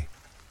celebrity.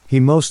 He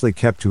mostly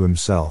kept to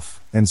himself,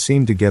 and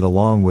seemed to get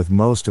along with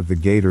most of the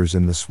gators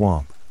in the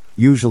swamp,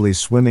 usually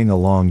swimming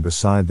along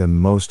beside them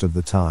most of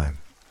the time.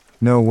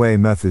 No way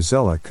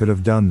Methuselah could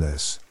have done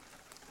this.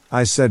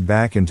 I said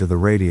back into the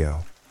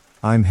radio.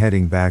 I'm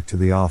heading back to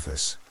the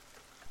office.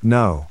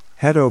 No,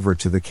 head over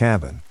to the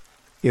cabin.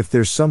 If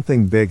there's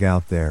something big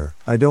out there,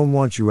 I don't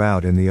want you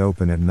out in the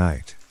open at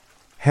night.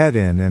 Head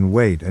in and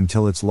wait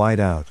until it's light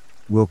out,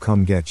 we'll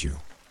come get you.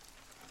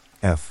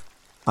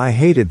 I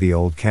hated the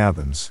old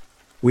cabins.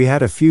 We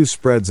had a few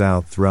spreads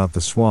out throughout the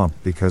swamp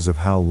because of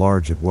how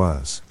large it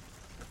was.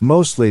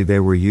 Mostly they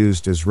were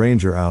used as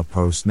ranger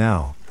outposts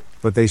now,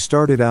 but they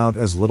started out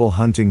as little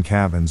hunting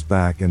cabins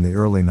back in the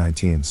early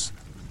 19s.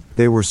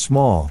 They were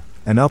small,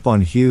 and up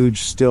on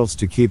huge stilts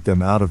to keep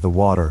them out of the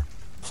water,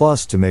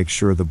 plus to make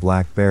sure the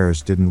black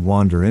bears didn't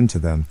wander into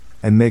them,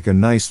 and make a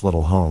nice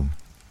little home.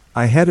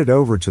 I headed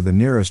over to the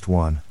nearest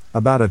one,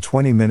 about a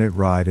 20-minute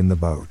ride in the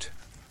boat.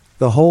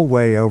 The whole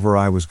way over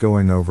I was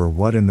going over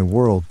what in the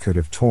world could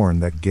have torn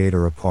that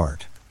gator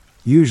apart.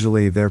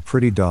 Usually they're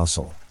pretty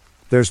docile.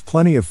 There's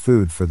plenty of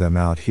food for them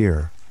out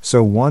here,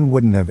 so one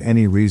wouldn't have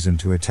any reason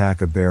to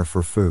attack a bear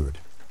for food,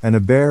 and a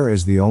bear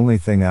is the only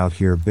thing out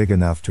here big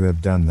enough to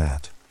have done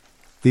that.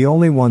 The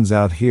only ones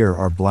out here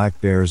are black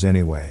bears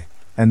anyway,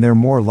 and they're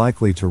more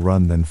likely to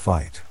run than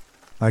fight.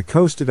 I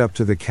coasted up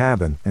to the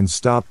cabin and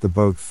stopped the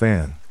boat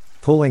fan,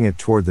 pulling it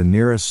toward the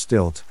nearest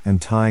stilt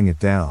and tying it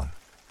down.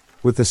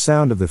 With the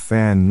sound of the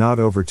fan not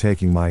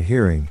overtaking my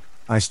hearing,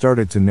 I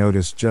started to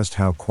notice just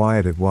how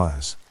quiet it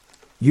was.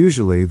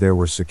 Usually there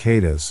were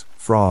cicadas,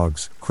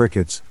 frogs,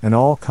 crickets, and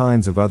all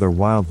kinds of other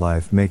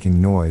wildlife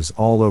making noise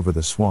all over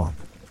the swamp.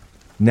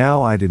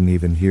 Now I didn't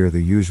even hear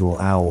the usual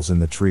owls in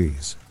the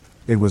trees.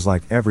 It was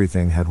like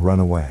everything had run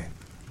away.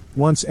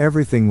 Once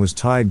everything was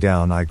tied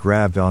down, I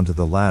grabbed onto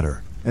the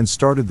ladder and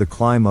started the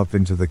climb up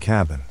into the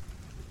cabin.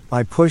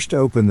 I pushed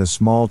open the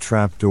small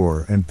trap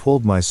door and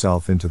pulled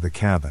myself into the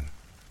cabin.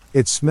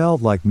 It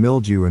smelled like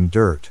mildew and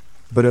dirt,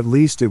 but at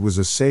least it was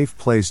a safe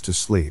place to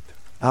sleep,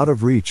 out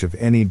of reach of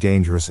any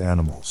dangerous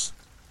animals.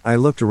 I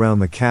looked around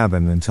the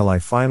cabin until I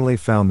finally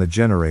found the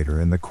generator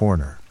in the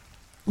corner.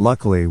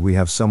 Luckily we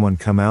have someone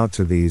come out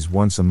to these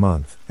once a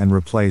month and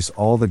replace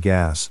all the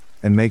gas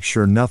and make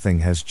sure nothing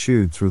has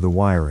chewed through the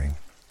wiring.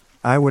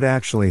 I would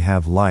actually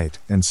have light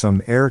and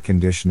some air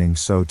conditioning,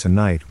 so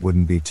tonight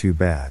wouldn't be too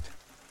bad.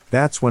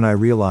 That's when I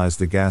realized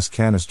the gas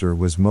canister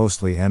was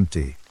mostly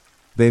empty.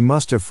 They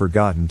must have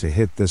forgotten to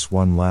hit this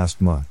one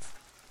last month.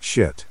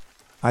 Shit.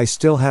 I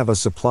still have a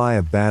supply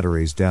of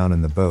batteries down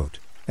in the boat,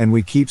 and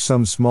we keep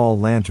some small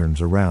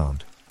lanterns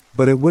around.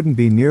 But it wouldn't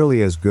be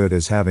nearly as good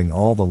as having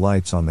all the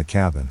lights on the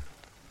cabin.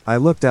 I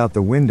looked out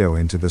the window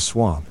into the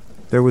swamp.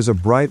 There was a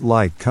bright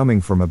light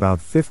coming from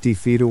about 50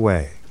 feet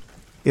away.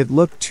 It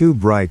looked too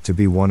bright to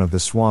be one of the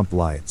swamp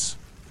lights.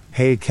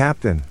 "Hey,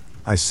 Captain,"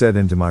 I said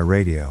into my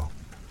radio.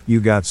 "You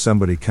got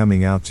somebody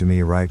coming out to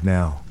me right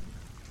now.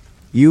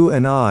 You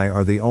and I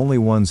are the only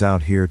ones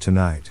out here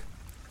tonight."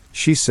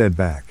 She said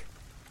back,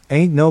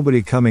 "Ain't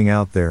nobody coming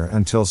out there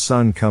until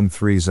sun come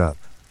threes up."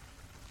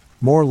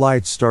 More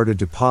lights started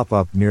to pop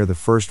up near the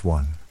first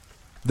one.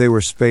 They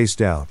were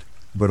spaced out,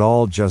 but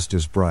all just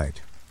as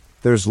bright.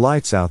 "There's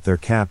lights out there,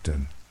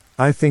 Captain.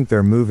 I think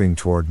they're moving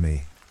toward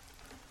me."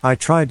 I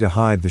tried to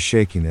hide the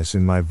shakiness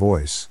in my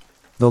voice.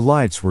 The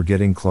lights were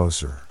getting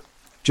closer.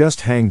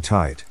 "Just hang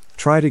tight,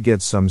 try to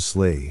get some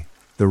sleep."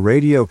 The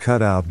radio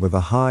cut out with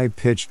a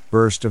high-pitched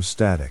burst of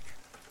static.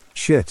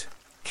 "Shit.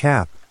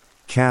 Cap,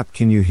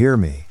 can you hear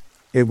me?"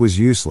 It was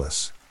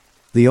useless.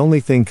 The only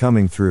thing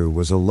coming through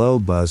was a low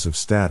buzz of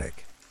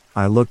static.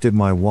 I looked at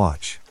my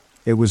watch.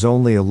 It was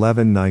only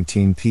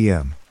 11:19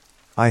 p.m.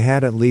 I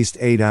had at least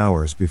 8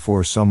 hours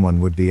before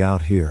someone would be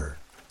out here.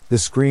 The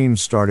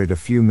screams started a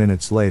few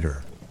minutes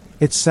later.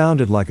 It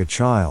sounded like a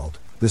child,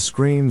 the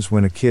screams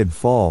when a kid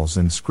falls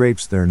and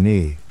scrapes their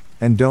knee,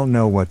 and don't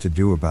know what to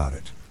do about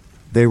it.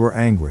 They were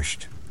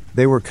anguished.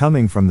 They were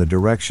coming from the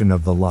direction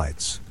of the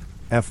lights.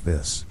 F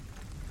this.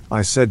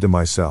 I said to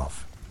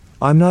myself.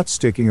 I'm not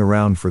sticking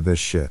around for this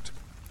shit.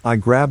 I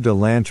grabbed a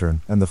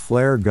lantern and the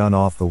flare gun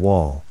off the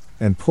wall,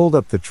 and pulled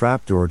up the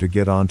trapdoor to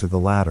get onto the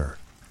ladder.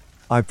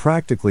 I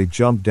practically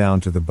jumped down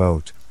to the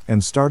boat,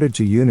 and started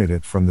to unit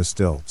it from the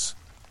stilts.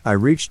 I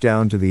reached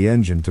down to the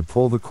engine to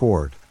pull the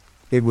cord.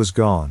 It was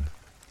gone.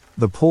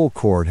 The pull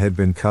cord had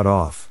been cut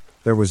off.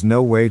 There was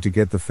no way to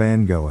get the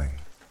fan going.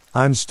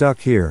 I'm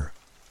stuck here.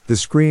 The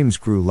screams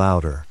grew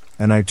louder,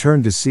 and I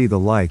turned to see the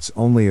lights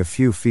only a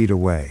few feet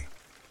away.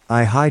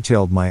 I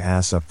hightailed my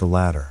ass up the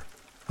ladder.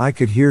 I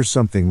could hear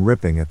something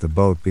ripping at the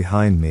boat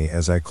behind me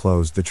as I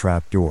closed the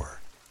trap door.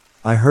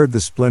 I heard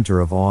the splinter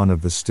of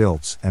the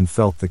stilts and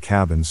felt the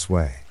cabin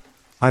sway.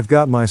 I've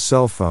got my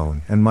cell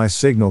phone and my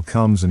signal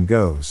comes and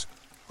goes.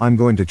 I'm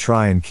going to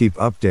try and keep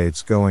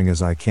updates going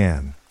as I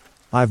can.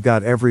 I've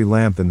got every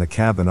lamp in the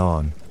cabin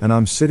on, and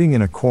I'm sitting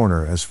in a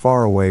corner as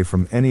far away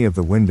from any of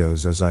the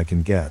windows as I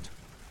can get.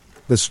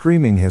 The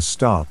screaming has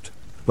stopped,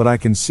 but I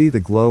can see the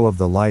glow of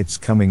the lights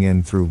coming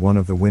in through one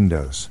of the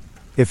windows.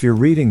 If you're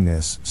reading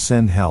this,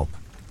 send help.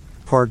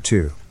 Part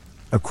 2.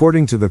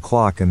 According to the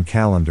clock and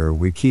calendar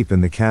we keep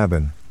in the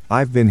cabin,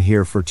 I've been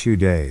here for 2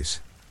 days.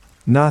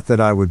 Not that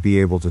I would be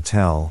able to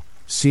tell,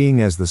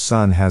 seeing as the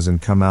sun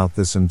hasn't come out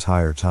this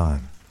entire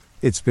time.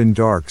 It's been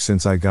dark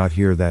since I got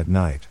here that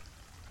night.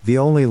 The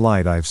only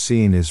light I've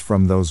seen is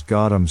from those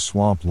goddamn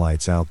swamp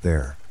lights out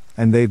there,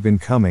 and they've been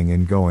coming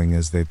and going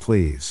as they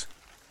please.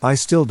 I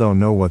still don't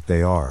know what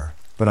they are,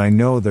 but I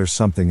know there's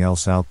something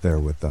else out there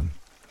with them.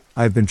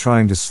 I've been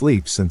trying to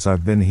sleep since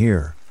I've been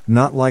here,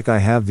 not like I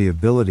have the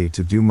ability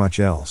to do much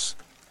else.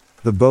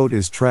 The boat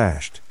is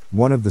trashed,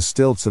 one of the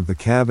stilts of the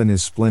cabin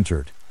is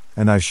splintered,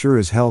 and I sure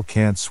as hell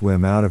can't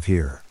swim out of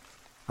here.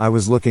 I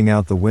was looking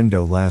out the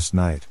window last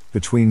night,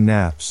 between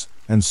naps,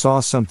 and saw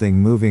something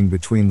moving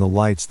between the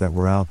lights that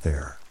were out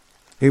there.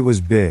 It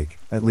was big,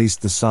 at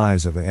least the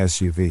size of a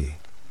SUV.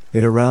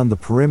 It around the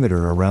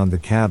perimeter around the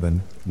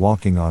cabin,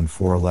 walking on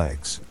 4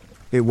 legs.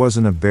 It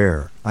wasn't a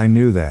bear, I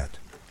knew that.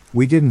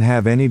 We didn't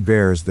have any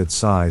bears that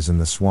size in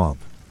the swamp.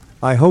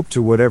 I hope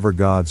to whatever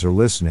gods are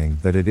listening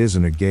that it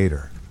isn't a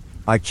gator.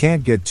 I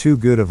can't get too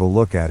good of a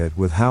look at it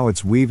with how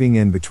it's weaving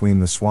in between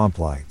the swamp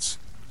lights,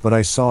 but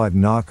I saw it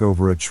knock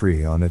over a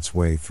tree on its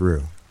way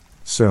through.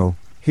 So,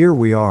 here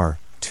we are,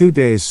 2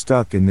 days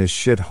stuck in this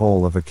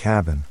shithole of a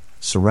cabin,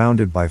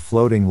 surrounded by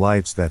floating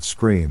lights that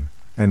scream,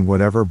 and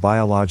whatever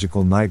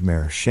biological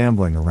nightmare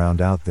shambling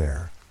around out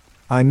there.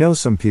 I know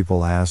some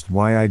people asked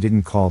why I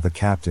didn't call the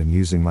captain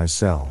using my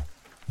cell.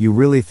 You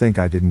really think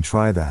I didn't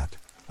try that?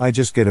 I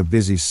just get a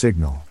busy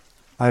signal.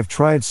 I've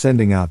tried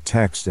sending out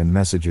text and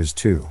messages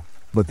too,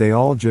 but they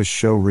all just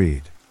show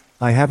read.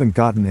 I haven't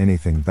gotten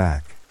anything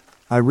back.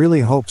 I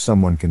really hope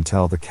someone can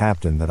tell the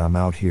captain that I'm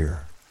out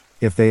here.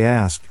 If they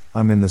ask,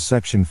 I'm in the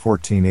section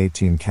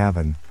 1418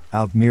 cabin,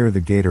 out near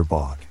the Gator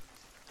Bog.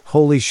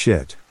 Holy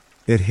shit.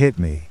 It hit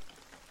me.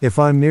 If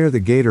I'm near the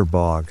Gator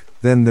Bog,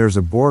 then there's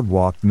a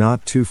boardwalk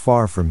not too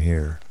far from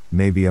here,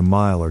 maybe a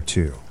mile or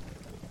 2.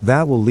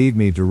 That will lead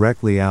me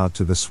directly out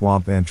to the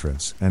swamp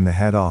entrance and the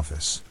head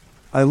office.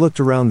 I looked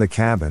around the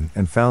cabin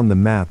and found the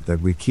map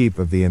that we keep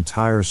of the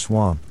entire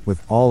swamp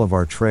with all of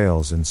our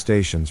trails and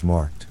stations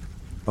marked.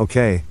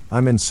 Okay,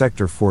 I'm in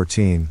sector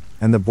 14,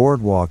 and the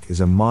boardwalk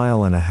is 1.5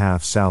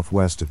 miles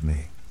southwest of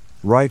me.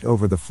 Right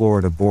over the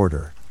Florida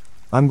border.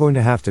 I'm going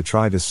to have to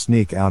try to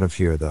sneak out of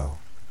here though.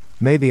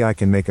 Maybe I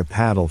can make a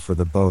paddle for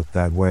the boat,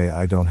 that way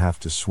I don't have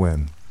to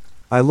swim.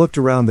 I looked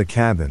around the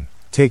cabin,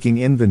 taking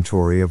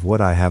inventory of what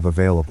I have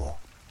available.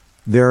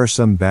 There are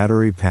some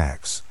battery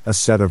packs, a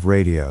set of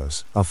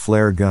radios, a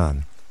flare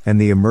gun, and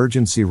the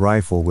emergency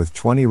rifle with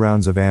 20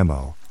 rounds of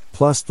ammo,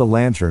 plus the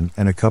lantern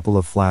and a couple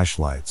of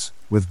flashlights,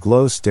 with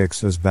glow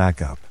sticks as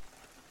backup.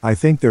 I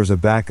think there's a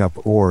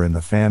backup ore in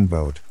the fan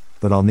boat,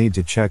 but I'll need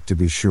to check to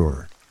be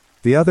sure.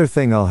 The other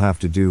thing I'll have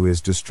to do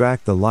is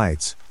distract the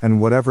lights, and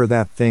whatever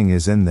that thing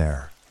is in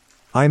there.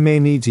 I may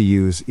need to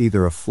use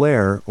either a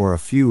flare or a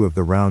few of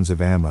the rounds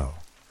of ammo.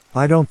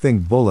 I don't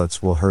think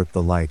bullets will hurt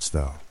the lights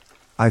though.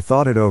 I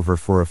thought it over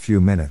for a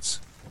few minutes.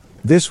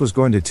 This was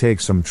going to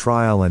take some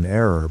trial and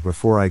error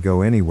before I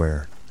go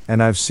anywhere,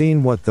 and I've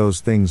seen what those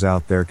things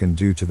out there can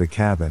do to the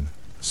cabin,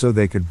 so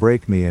they could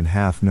break me in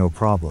half no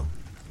problem.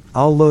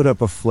 I'll load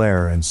up a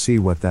flare and see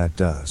what that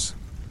does.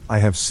 I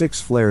have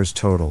 6 flares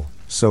total,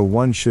 so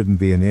one shouldn't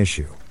be an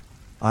issue.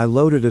 I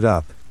loaded it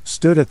up,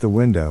 stood at the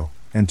window,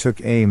 and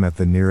took aim at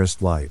the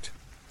nearest light.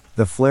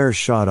 The flare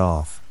shot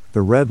off,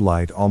 the red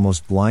light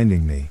almost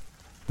blinding me.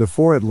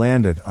 Before it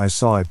landed, I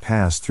saw it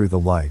pass through the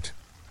light.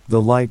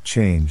 The light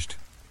changed.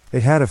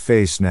 It had a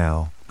face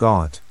now,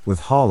 gaunt,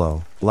 with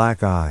hollow,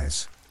 black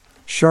eyes.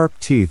 Sharp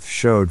teeth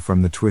showed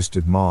from the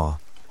twisted maw,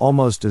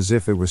 almost as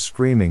if it was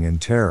screaming in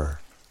terror.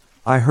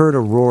 I heard a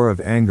roar of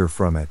anger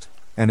from it,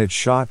 and it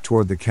shot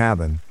toward the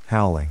cabin,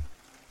 howling.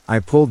 I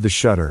pulled the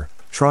shutter,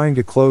 trying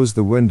to close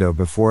the window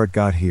before it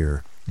got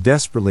here,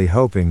 desperately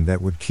hoping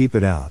that would keep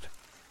it out.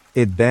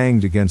 It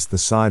banged against the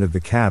side of the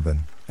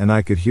cabin, and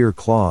I could hear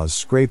claws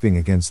scraping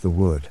against the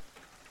wood.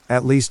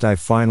 At least I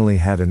finally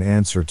had an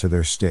answer to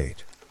their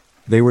state.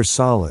 They were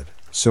solid,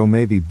 so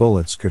maybe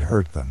bullets could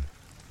hurt them.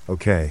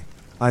 Okay,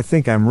 I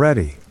think I'm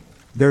ready.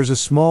 There's a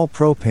small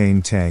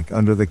propane tank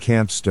under the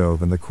camp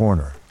stove in the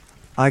corner.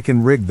 I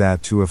can rig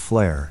that to a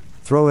flare,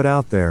 throw it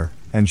out there,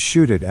 and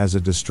shoot it as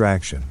a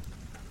distraction.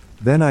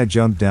 Then I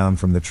jump down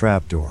from the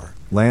trapdoor,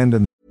 land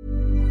in.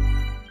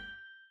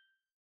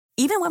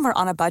 Even when we're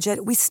on a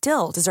budget, we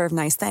still deserve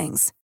nice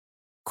things.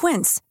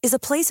 Quince is a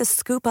place to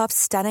scoop up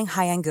stunning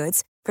high-end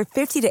goods for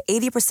 50 to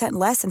 80%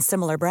 less than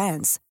similar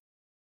brands.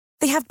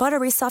 They have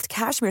buttery soft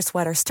cashmere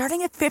sweaters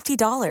starting at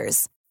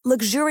 $50,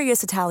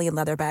 luxurious Italian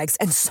leather bags,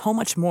 and so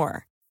much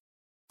more.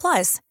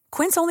 Plus,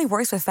 Quince only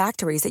works with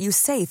factories that use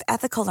safe,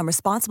 ethical, and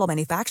responsible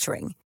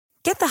manufacturing.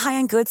 Get the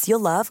high-end goods you'll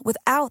love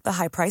without the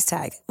high price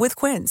tag with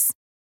Quince.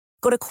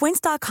 Go to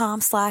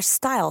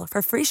quince.com/style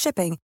for free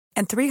shipping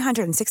and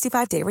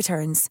 365-day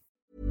returns.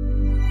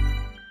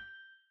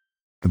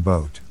 The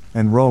boat,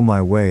 and row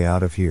my way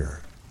out of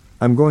here.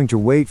 I'm going to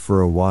wait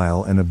for a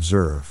while and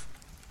observe.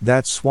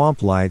 That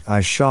swamp light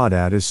I shot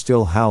at is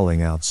still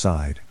howling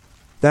outside.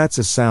 That's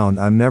a sound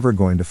I'm never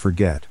going to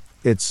forget.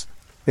 It's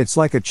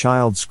like a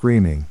child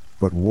screaming,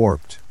 but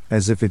warped,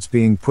 as if it's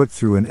being put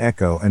through an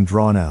echo and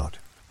drawn out.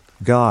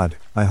 God,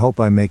 I hope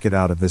I make it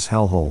out of this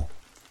hellhole.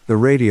 The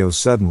radio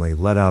suddenly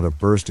let out a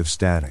burst of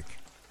static.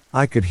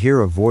 I could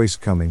hear a voice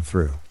coming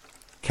through.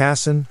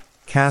 Casson,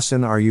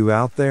 are you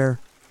out there?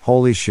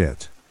 Holy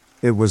shit.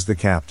 It was the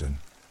captain.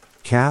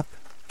 Cap,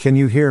 can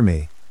you hear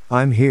me?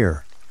 I'm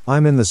here.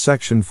 I'm in the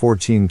Section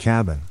 14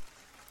 cabin.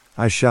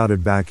 I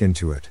shouted back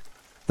into it.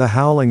 The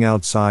howling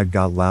outside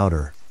got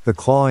louder, the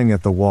clawing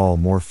at the wall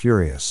more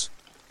furious.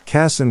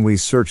 Casson, we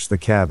searched the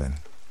cabin.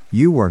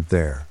 You weren't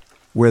there.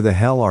 Where the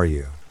hell are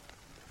you?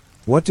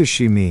 What does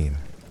she mean?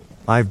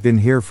 I've been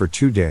here for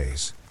 2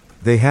 days.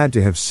 They had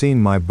to have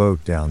seen my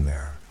boat down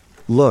there.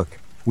 Look,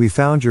 we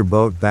found your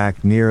boat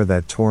back near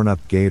that torn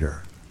up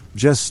gator.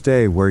 Just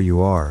stay where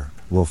you are,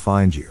 we'll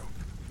find you.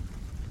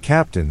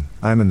 Captain,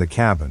 I'm in the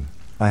cabin.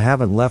 I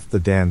haven't left the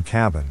damn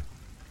cabin.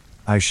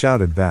 I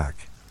shouted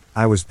back.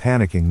 I was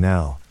panicking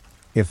now.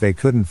 If they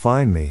couldn't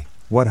find me,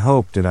 what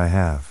hope did I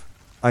have?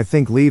 I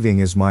think leaving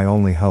is my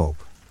only hope.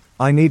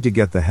 I need to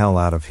get the hell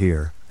out of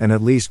here, and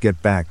at least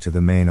get back to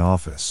the main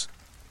office.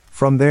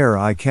 From there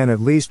I can at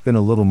least been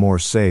a little more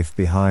safe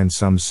behind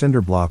some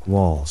cinderblock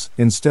walls,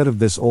 instead of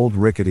this old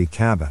rickety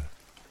cabin.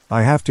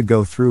 I have to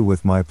go through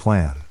with my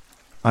plan.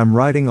 I'm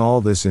writing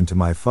all this into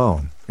my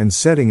phone, and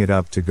setting it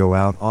up to go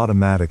out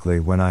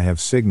automatically when I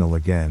have signal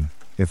again.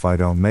 If I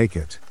don't make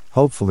it,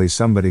 hopefully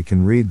somebody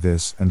can read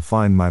this and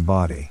find my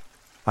body.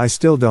 I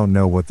still don't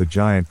know what the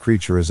giant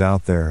creature is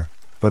out there,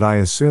 but I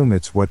assume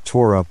it's what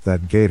tore up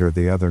that gator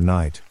the other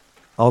night.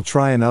 I'll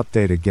try and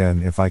update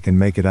again if I can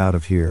make it out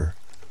of here.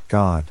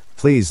 God,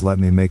 please let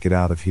me make it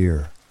out of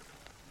here.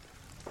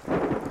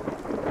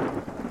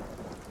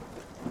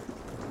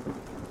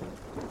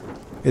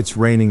 It's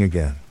raining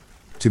again.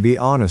 To be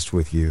honest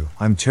with you,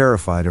 I'm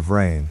terrified of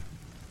rain.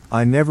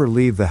 I never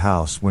leave the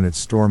house when it's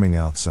storming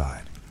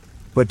outside.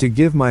 But to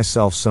give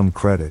myself some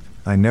credit,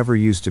 I never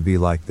used to be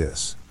like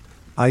this.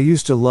 I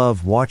used to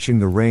love watching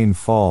the rain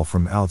fall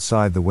from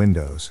outside the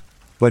windows,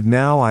 but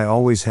now I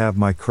always have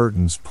my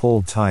curtains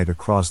pulled tight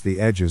across the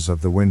edges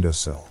of the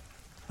windowsill.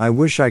 I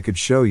wish I could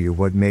show you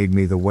what made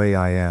me the way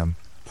I am,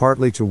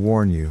 partly to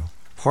warn you,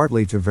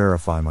 partly to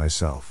verify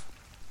myself.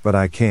 But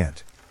I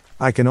can't.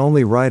 I can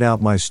only write out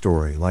my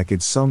story like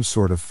it's some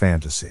sort of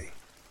fantasy.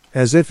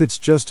 As if it's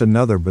just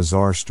another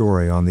bizarre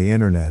story on the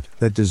internet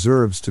that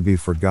deserves to be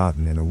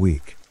forgotten in a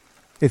week.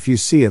 If you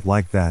see it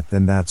like that,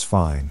 then that's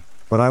fine,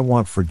 but I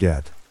won't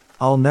forget.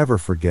 I'll never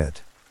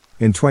forget.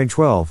 In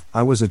 2012,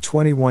 I was a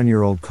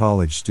 21-year-old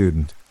college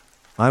student.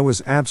 I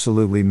was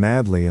absolutely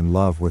madly in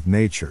love with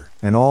nature,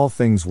 and all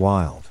things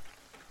wild.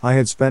 I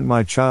had spent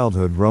my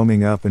childhood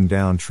roaming up and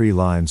down tree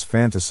lines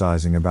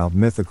fantasizing about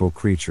mythical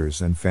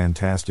creatures and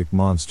fantastic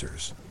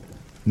monsters.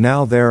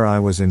 Now there I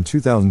was in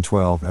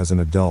 2012 as an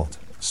adult,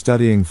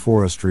 studying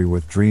forestry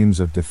with dreams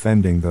of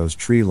defending those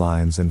tree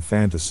lines and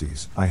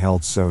fantasies I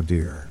held so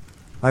dear.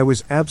 I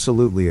was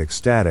absolutely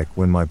ecstatic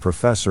when my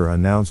professor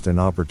announced an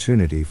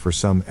opportunity for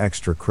some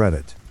extra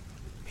credit.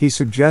 He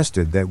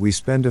suggested that we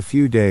spend a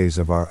few days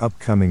of our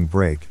upcoming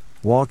break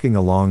walking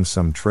along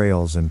some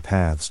trails and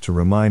paths to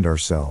remind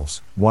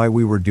ourselves why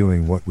we were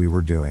doing what we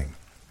were doing.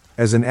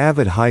 As an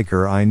avid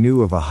hiker, I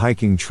knew of a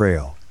hiking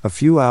trail a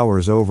few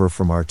hours over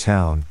from our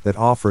town that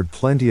offered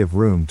plenty of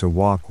room to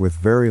walk with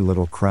very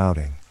little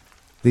crowding.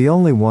 The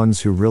only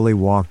ones who really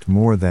walked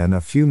more than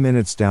a few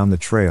minutes down the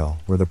trail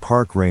were the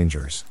park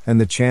rangers,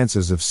 and the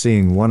chances of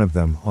seeing one of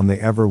them on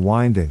the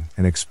ever-winding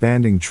and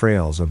expanding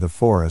trails of the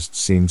forest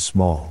seemed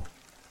small.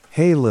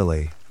 "Hey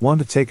Lily,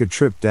 want to take a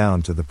trip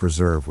down to the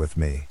preserve with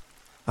me?"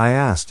 I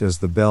asked as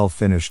the bell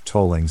finished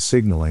tolling,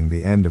 signaling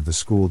the end of the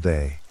school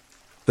day.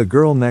 The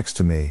girl next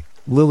to me,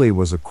 Lily,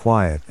 was a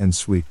quiet and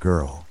sweet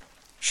girl.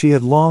 She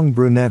had long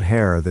brunette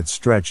hair that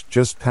stretched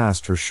just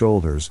past her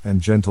shoulders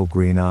and gentle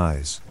green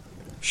eyes.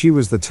 She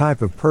was the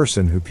type of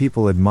person who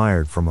people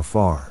admired from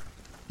afar.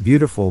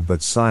 Beautiful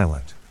but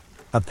silent.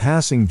 A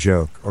passing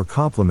joke or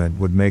compliment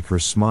would make her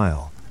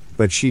smile,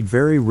 but she'd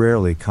very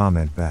rarely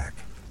comment back.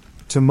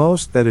 To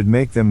most, that'd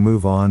make them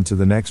move on to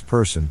the next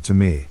person. To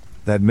me,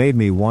 that made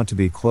me want to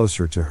be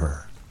closer to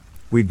her.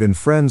 We'd been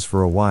friends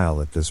for a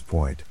while at this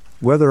point.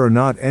 Whether or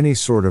not any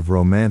sort of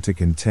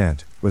romantic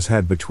intent was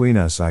had between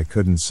us, I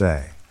couldn't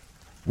say.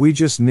 We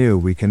just knew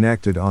we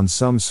connected on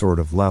some sort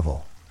of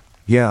level.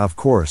 "Yeah, of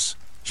course.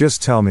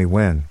 Just tell me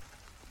when."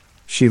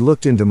 She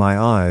looked into my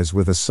eyes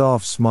with a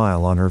soft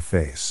smile on her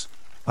face.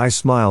 I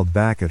smiled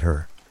back at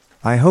her.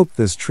 I hoped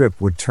this trip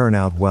would turn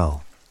out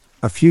well.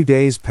 A few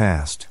days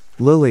passed.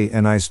 Lily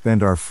and I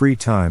spent our free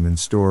time in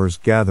stores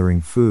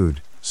gathering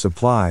food,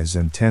 supplies,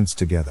 and tents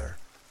together.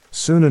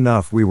 Soon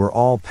enough we were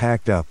all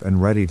packed up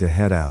and ready to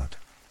head out.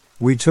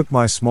 We took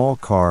my small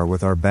car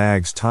with our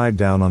bags tied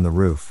down on the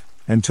roof,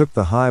 and took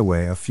the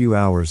highway a few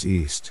hours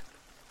east.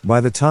 By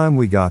the time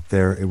we got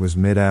there it was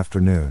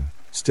mid-afternoon,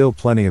 still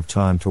plenty of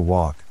time to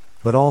walk,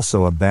 but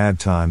also a bad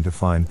time to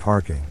find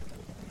parking.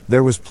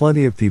 There was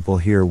plenty of people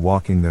here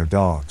walking their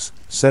dogs,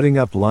 setting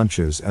up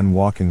lunches and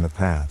walking the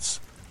paths.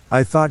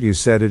 "I thought you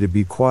said it'd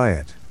be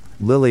quiet,"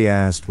 Lily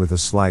asked with a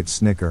slight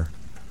snicker.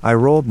 I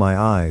rolled my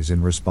eyes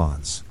in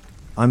response.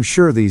 "I'm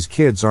sure these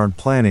kids aren't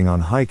planning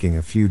on hiking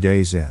a few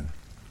days in.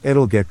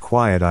 It'll get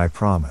quiet, I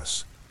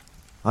promise."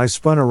 I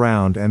spun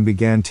around and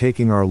began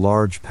taking our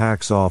large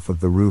packs off of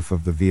the roof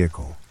of the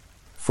vehicle.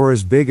 For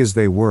as big as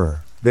they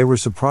were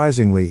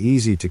surprisingly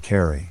easy to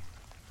carry.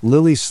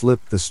 Lily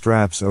slipped the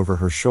straps over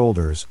her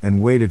shoulders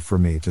and waited for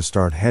me to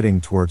start heading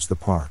towards the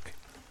park.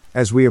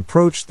 As we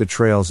approached the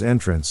trail's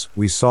entrance,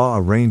 we saw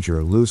a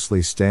ranger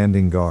loosely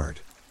standing guard.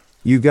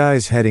 "You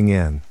guys heading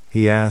in?"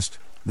 he asked.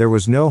 There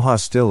was no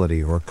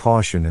hostility or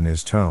caution in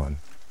his tone.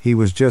 He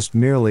was just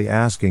merely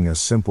asking a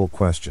simple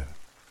question.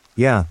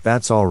 "Yeah,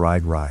 that's all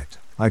right.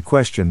 I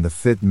questioned the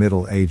fit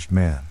middle-aged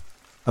man.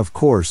 "Of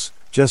course,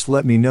 just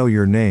let me know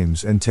your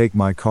names and take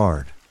my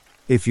card.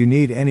 If you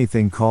need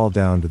anything, call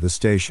down to the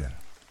station.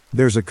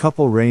 There's a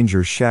couple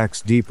ranger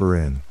shacks deeper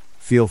in.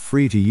 Feel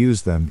free to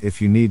use them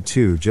if you need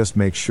to, just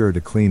make sure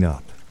to clean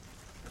up."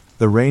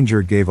 The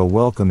ranger gave a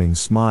welcoming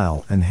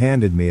smile and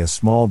handed me a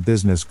small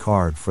business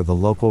card for the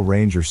local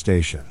ranger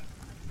station.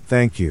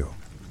 "Thank you.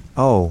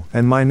 Oh,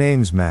 and my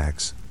name's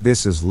Max,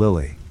 this is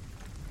Lily."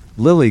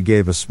 Lily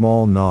gave a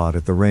small nod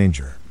at the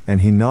ranger,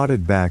 and he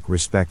nodded back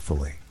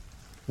respectfully.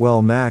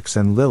 "Well, Max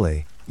and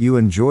Lily, you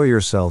enjoy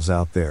yourselves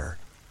out there.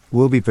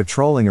 We'll be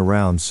patrolling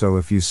around, so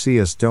if you see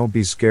us, don't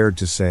be scared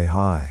to say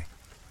hi."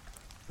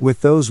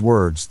 With those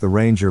words, the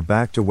ranger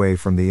backed away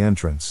from the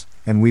entrance,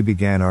 and we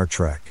began our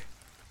trek.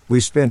 We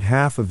spent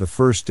half of the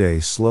first day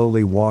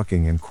slowly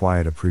walking in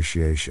quiet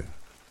appreciation.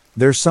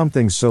 There's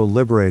something so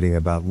liberating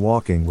about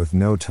walking with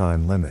no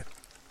time limit.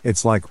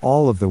 It's like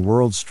all of the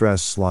world's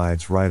stress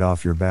slides right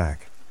off your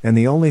back, and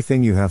the only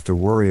thing you have to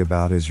worry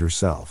about is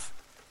yourself.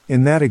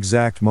 In that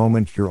exact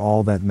moment, you're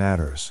all that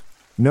matters.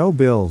 No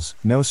bills,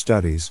 no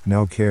studies,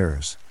 no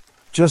cares.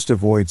 Just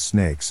avoid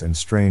snakes and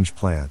strange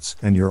plants,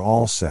 and you're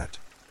all set.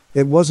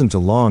 It wasn't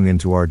long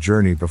into our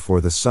journey before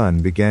the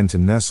sun began to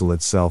nestle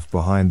itself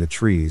behind the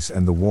trees,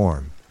 and the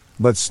warm,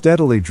 but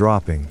steadily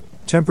dropping,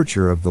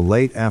 temperature of the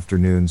late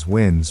afternoon's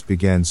winds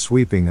began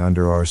sweeping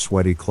under our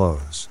sweaty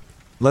clothes.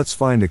 "Let's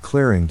find a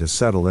clearing to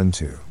settle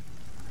into,"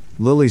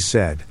 Lily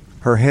said,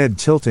 her head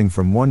tilting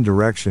from one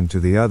direction to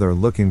the other,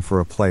 looking for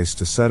a place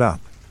to set up.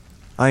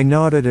 I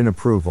nodded in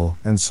approval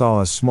and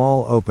saw a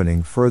small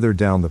opening further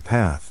down the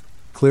path,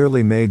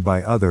 clearly made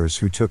by others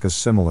who took a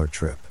similar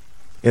trip.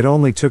 It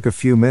only took a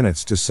few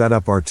minutes to set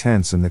up our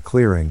tents in the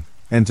clearing,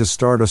 and to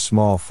start a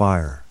small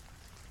fire.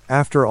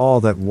 After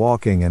all that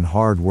walking and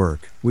hard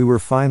work, we were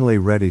finally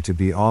ready to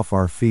be off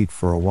our feet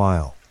for a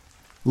while.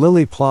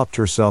 Lily plopped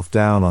herself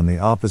down on the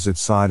opposite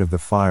side of the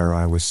fire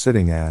I was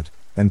sitting at,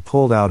 and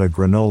pulled out a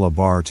granola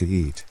bar to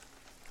eat.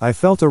 I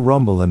felt a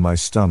rumble in my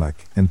stomach,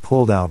 and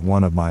pulled out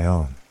one of my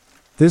own.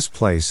 "This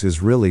place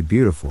is really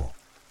beautiful,"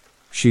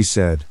 she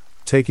said,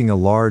 taking a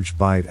large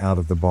bite out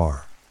of the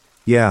bar.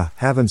 "Yeah,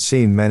 haven't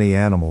seen many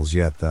animals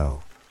yet though."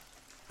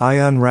 I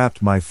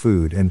unwrapped my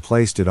food and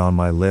placed it on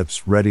my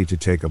lips, ready to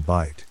take a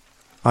bite.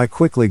 I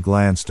quickly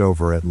glanced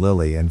over at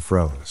Lily and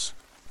froze.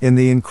 In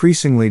the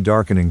increasingly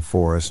darkening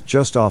forest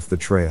just off the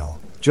trail,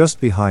 just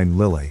behind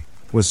Lily,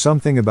 was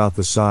something about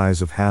the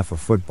size of half a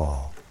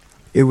football.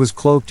 It was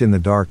cloaked in the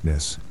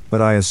darkness,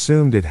 but I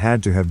assumed it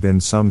had to have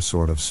been some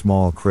sort of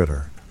small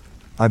critter.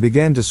 I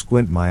began to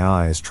squint my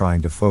eyes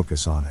trying to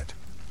focus on it.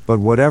 But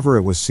whatever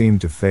it was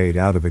seemed to fade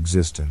out of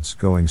existence,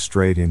 going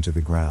straight into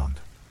the ground.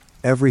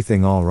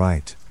 "Everything all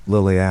right?"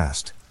 Lily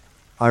asked.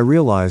 I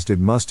realized it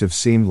must have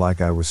seemed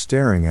like I was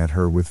staring at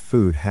her with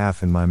food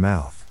half in my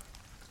mouth.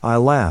 I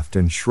laughed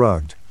and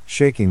shrugged,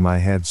 shaking my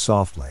head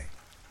softly.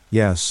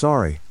 "Yeah,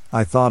 sorry,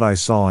 I thought I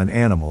saw an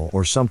animal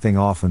or something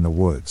off in the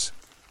woods.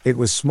 It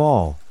was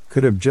small,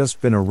 could have just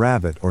been a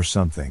rabbit or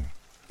something.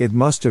 It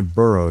must have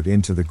burrowed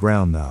into the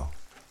ground though."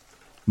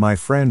 My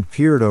friend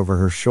peered over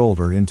her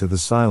shoulder into the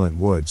silent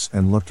woods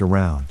and looked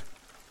around.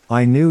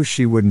 I knew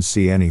she wouldn't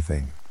see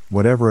anything,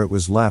 whatever it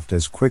was, left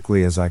as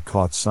quickly as I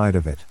caught sight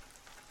of it.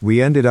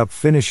 We ended up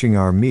finishing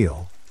our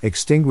meal,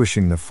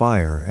 extinguishing the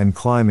fire and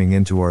climbing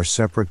into our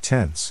separate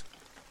tents.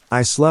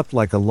 I slept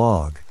like a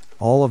log.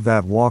 All of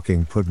that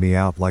walking put me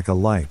out like a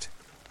light.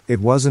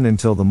 It wasn't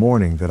until the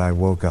morning that I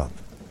woke up.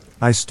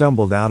 I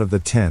stumbled out of the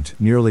tent,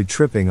 nearly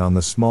tripping on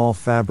the small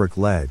fabric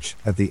ledge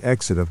at the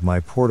exit of my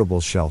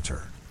portable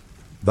shelter.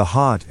 The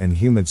hot and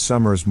humid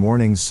summer's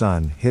morning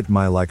sun hit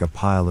me like a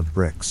pile of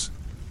bricks.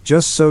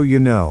 "Just so you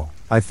know,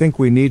 I think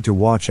we need to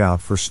watch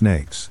out for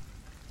snakes,"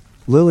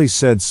 Lily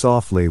said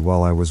softly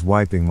while I was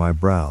wiping my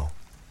brow.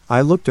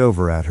 I looked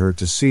over at her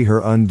to see her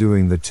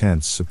undoing the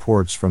tent's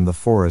supports from the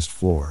forest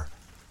floor.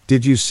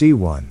 "Did you see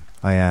one?"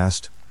 I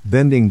asked,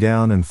 bending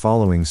down and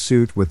following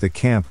suit with the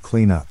camp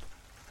cleanup.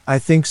 "I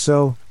think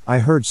so. I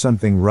heard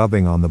something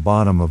rubbing on the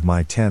bottom of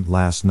my tent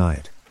last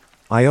night."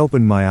 I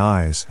opened my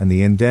eyes and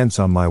the indents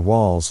on my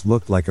walls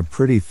looked like a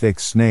pretty thick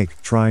snake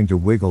trying to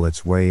wiggle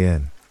its way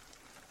in.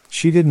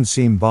 She didn't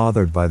seem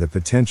bothered by the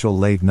potential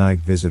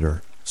late-night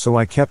visitor, so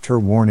I kept her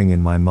warning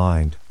in my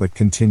mind, but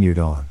continued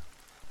on.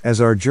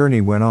 As our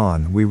journey went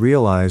on, we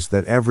realized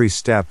that every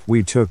step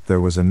we took there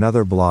was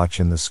another blotch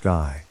in the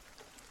sky.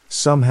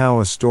 Somehow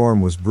a storm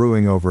was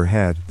brewing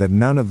overhead that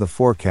none of the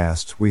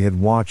forecasts we had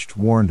watched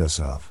warned us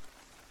of.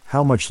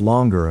 "How much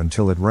longer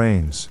until it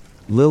rains?"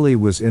 Lily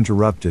was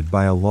interrupted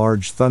by a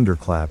large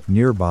thunderclap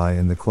nearby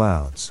in the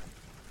clouds.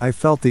 I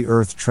felt the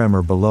earth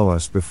tremor below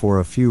us before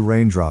a few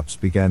raindrops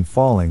began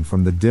falling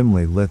from the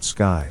dimly lit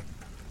sky.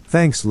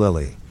 "Thanks,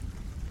 Lily,"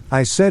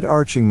 I said,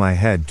 arching my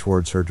head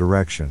towards her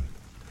direction.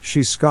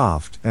 She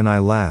scoffed, and I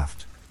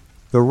laughed.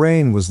 The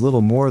rain was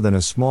little more than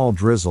a small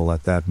drizzle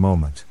at that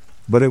moment,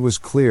 but it was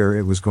clear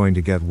it was going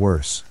to get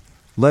worse.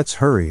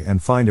 "Let's hurry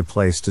and find a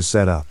place to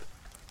set up."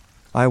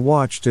 I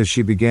watched as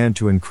she began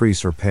to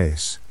increase her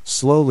pace,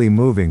 slowly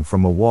moving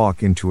from a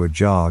walk into a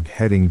jog,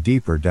 heading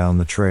deeper down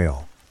the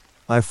trail.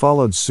 I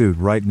followed suit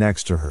right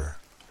next to her.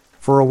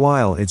 For a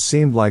while it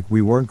seemed like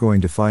we weren't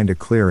going to find a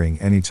clearing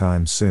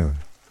anytime soon.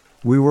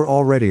 We were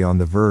already on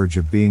the verge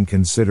of being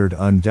considered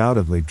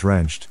undoubtedly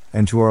drenched,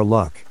 and to our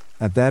luck,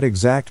 at that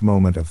exact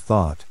moment of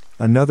thought,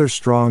 another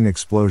strong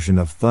explosion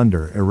of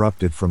thunder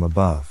erupted from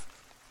above.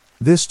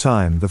 This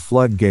time the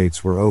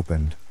floodgates were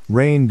opened,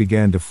 rain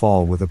began to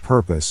fall with a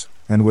purpose,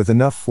 and with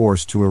enough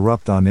force to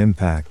erupt on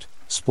impact,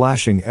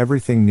 splashing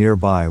everything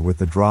nearby with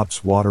the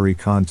drop's watery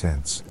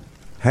contents.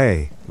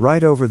 "Hey,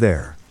 right over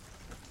there!"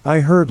 I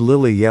heard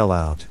Lily yell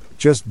out,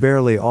 just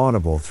barely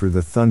audible through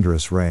the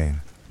thunderous rain.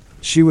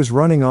 She was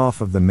running off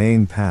of the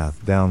main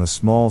path down a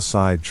small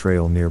side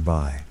trail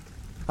nearby.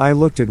 I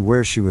looked at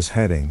where she was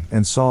heading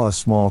and saw a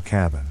small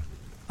cabin.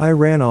 I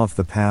ran off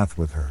the path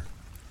with her.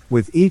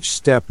 With each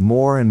step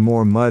more and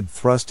more mud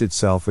thrust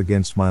itself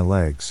against my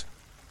legs.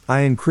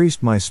 I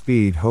increased my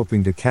speed,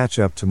 hoping to catch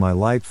up to my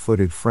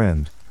light-footed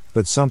friend,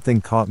 but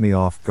something caught me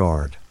off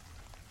guard.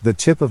 The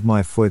tip of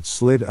my foot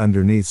slid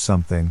underneath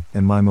something,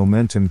 and my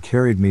momentum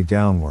carried me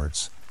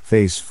downwards,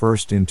 face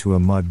first into a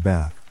mud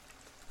bath.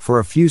 For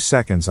a few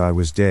seconds I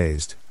was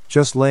dazed,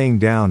 just laying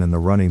down in the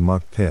running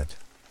muck pit.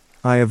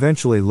 I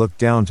eventually looked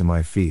down to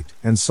my feet,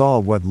 and saw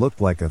what looked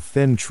like a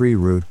thin tree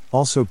root,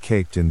 also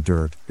caked in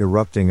dirt,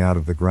 erupting out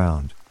of the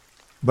ground.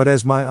 But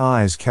as my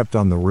eyes kept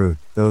on the root,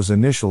 those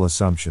initial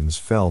assumptions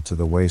fell to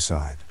the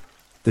wayside.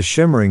 The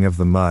shimmering of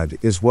the mud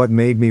is what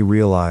made me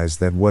realize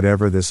that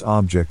whatever this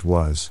object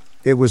was,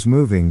 it was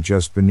moving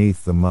just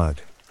beneath the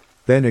mud.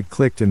 Then it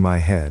clicked in my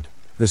head,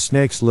 the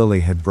snakes Lily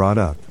had brought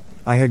up.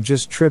 I had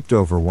just tripped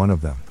over one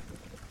of them.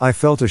 I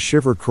felt a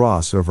shiver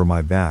cross over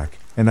my back,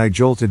 and I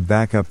jolted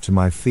back up to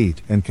my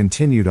feet and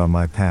continued on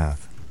my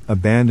path,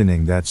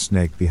 abandoning that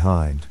snake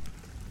behind.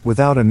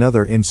 Without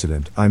another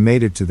incident, I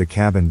made it to the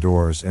cabin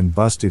doors and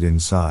busted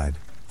inside,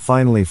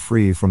 finally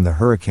free from the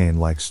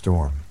hurricane-like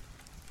storm.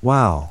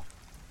 "Wow."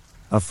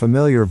 A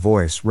familiar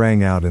voice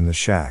rang out in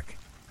the shack.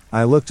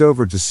 I looked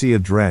over to see a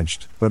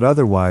drenched, but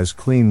otherwise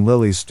clean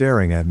Lily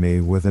staring at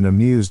me with an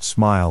amused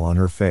smile on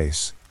her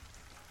face.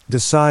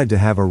 "Decide to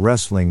have a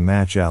wrestling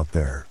match out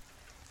there."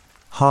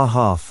 "Ha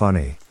ha,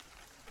 funny,"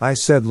 I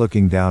said,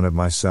 looking down at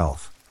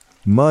myself.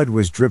 Mud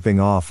was dripping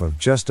off of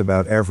just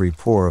about every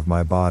pore of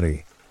my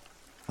body.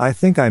 "I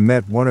think I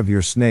met one of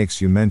your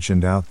snakes you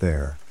mentioned out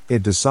there.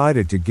 It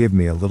decided to give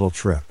me a little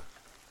trip."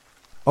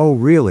 "Oh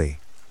really?"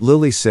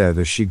 Lily said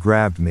as she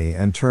grabbed me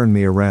and turned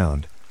me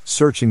around,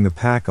 searching the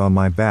pack on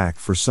my back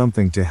for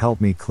something to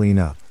help me clean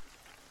up.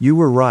 "You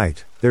were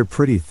right, they're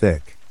pretty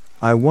thick.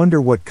 I wonder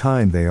what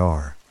kind they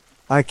are.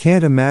 I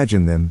can't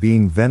imagine them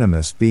being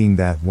venomous being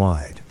that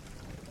wide."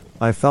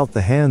 I felt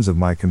the hands of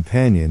my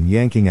companion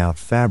yanking out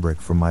fabric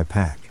from my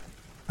pack.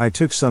 I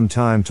took some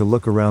time to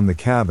look around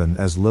the cabin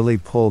as Lily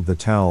pulled the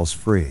towels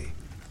free.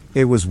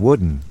 It was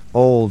wooden,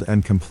 old,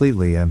 and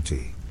completely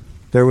empty.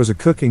 There was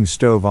a cooking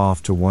stove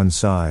off to one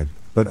side,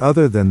 but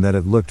other than that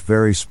it looked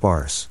very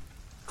sparse.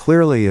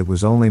 Clearly it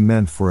was only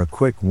meant for a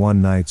quick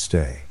one-night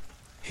stay.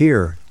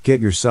 "Here, get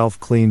yourself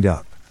cleaned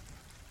up."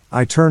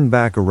 I turned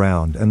back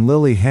around and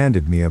Lily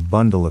handed me a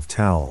bundle of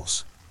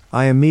towels.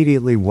 I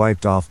immediately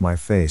wiped off my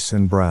face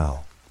and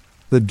brow.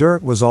 The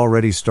dirt was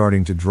already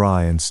starting to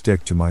dry and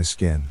stick to my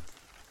skin.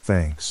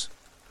 "Thanks,"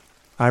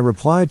 I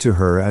replied to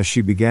her as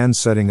she began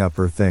setting up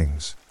her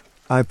things.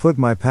 I put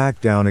my pack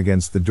down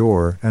against the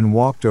door and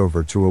walked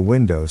over to a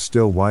window,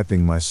 still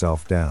wiping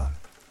myself down.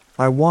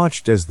 I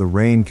watched as the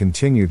rain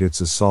continued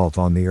its assault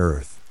on the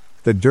earth,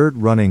 the dirt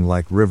running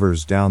like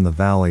rivers down the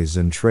valleys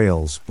and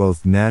trails,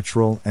 both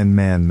natural and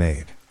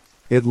man-made.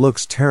 "It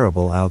looks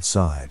terrible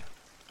outside,"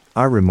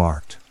 I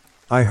remarked.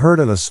 I heard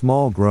a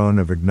small groan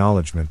of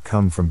acknowledgement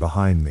come from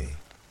behind me.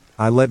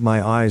 I let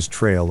my eyes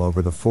trail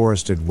over the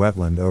forested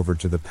wetland over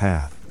to the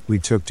path we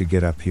took to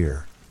get up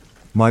here.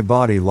 My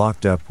body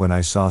locked up when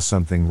I saw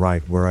something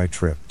right where I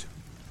tripped.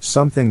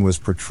 Something was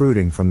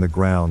protruding from the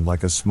ground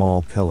like a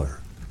small pillar.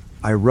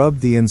 I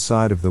rubbed the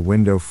inside of the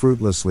window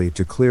fruitlessly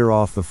to clear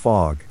off the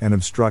fog and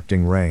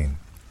obstructing rain.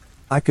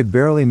 I could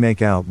barely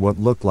make out what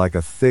looked like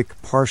a thick,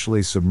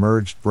 partially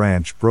submerged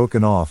branch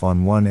broken off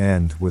on one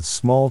end with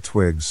small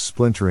twigs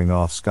splintering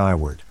off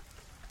skyward.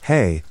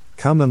 "Hey,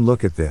 come and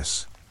look at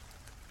this,"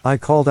 I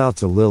called out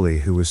to Lily,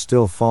 who was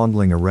still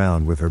fondling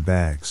around with her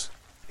bags.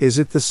 "Is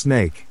it the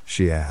snake?"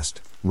 she asked,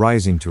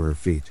 rising to her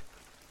feet.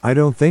 "I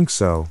don't think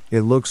so,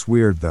 it looks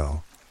weird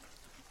though."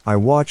 I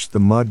watched the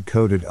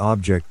mud-coated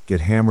object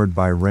get hammered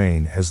by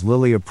rain as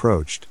Lily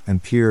approached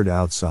and peered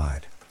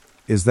outside.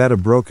 "Is that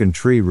a broken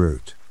tree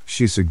root?"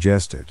 she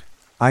suggested.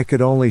 I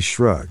could only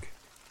shrug.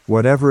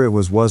 Whatever it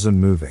was wasn't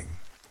moving.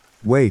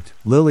 "Wait,"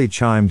 Lily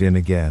chimed in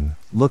again,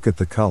 "look at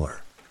the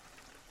color."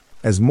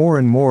 As more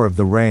and more of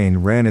the rain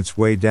ran its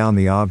way down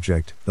the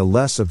object, the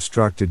less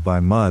obstructed by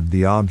mud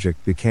the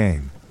object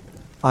became.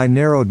 I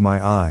narrowed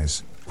my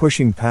eyes,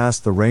 pushing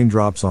past the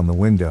raindrops on the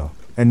window,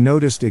 and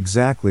noticed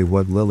exactly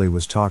what Lily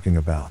was talking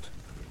about.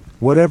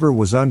 Whatever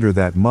was under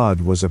that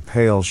mud was a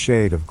pale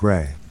shade of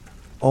gray.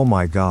 "Oh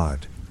my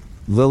God!"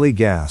 Lily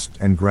gasped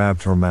and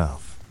grabbed her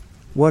mouth.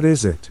 "What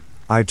is it?"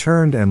 I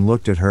turned and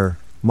looked at her,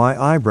 my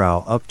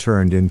eyebrow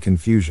upturned in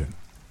confusion.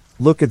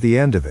 "Look at the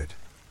end of it,"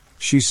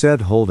 she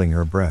said, holding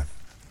her breath.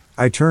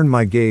 I turned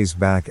my gaze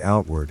back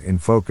outward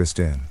and focused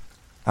in.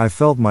 I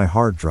felt my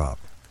heart drop.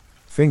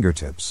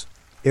 Fingertips.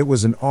 It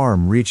was an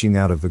arm reaching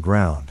out of the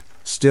ground,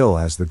 still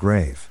as the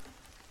grave.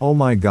 "Oh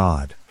my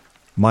God."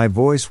 My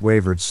voice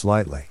wavered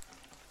slightly.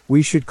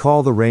 "We should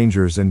call the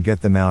Rangers and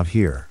get them out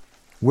here."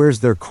 "Where's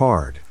their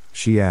card?"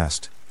 she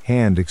asked,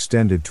 hand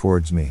extended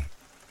towards me.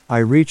 I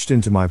reached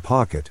into my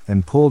pocket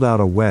and pulled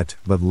out a wet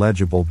but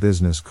legible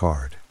business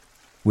card.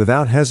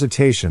 Without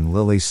hesitation,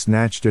 Lily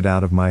snatched it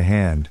out of my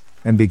hand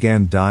and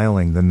began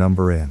dialing the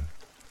number in.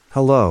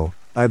 "Hello,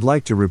 I'd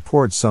like to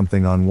report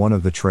something on one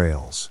of the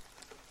trails."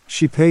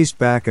 She paced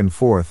back and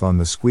forth on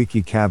the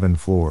squeaky cabin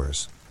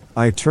floors.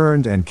 I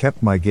turned and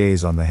kept my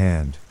gaze on the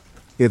hand.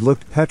 It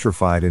looked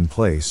petrified in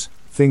place,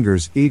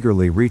 fingers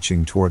eagerly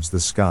reaching towards the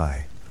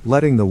sky,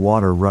 letting the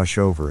water rush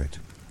over it.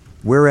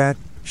 "We're at,"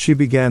 she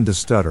began to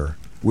stutter.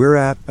 "We're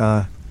at,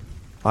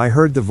 I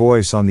heard the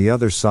voice on the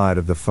other side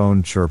of the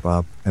phone chirp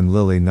up, and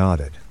Lily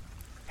nodded.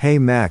 "Hey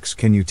Max,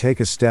 can you take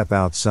a step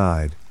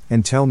outside,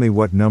 and tell me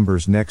what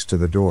number's next to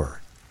the door?"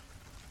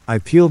 I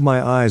peeled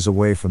my eyes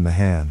away from the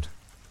hand.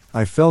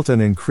 I felt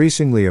an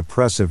increasingly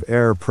oppressive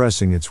air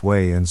pressing its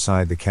way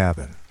inside the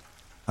cabin.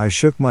 I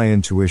shook my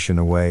intuition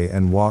away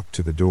and walked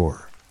to the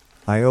door.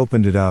 I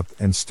opened it up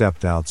and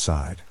stepped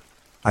outside.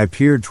 I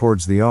peered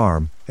towards the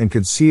arm, and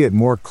could see it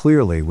more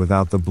clearly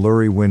without the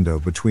blurry window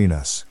between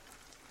us.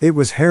 It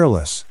was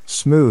hairless,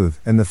 smooth,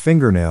 and the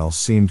fingernails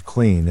seemed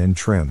clean and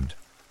trimmed.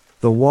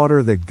 The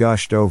water that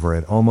gushed over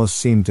it almost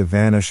seemed to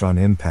vanish on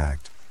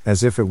impact,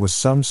 as if it was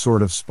some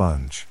sort of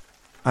sponge.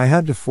 I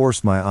had to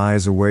force my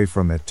eyes away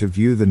from it to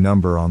view the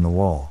number on the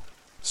wall.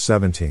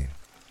 17.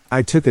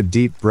 I took a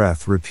deep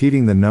breath,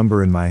 repeating the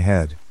number in my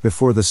head,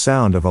 before the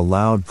sound of a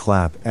loud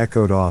clap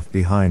echoed off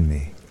behind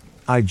me.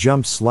 I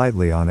jumped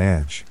slightly on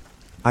edge.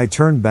 I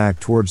turned back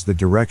towards the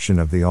direction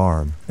of the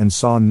arm, and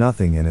saw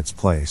nothing in its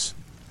place.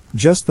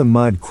 Just the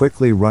mud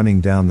quickly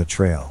running down the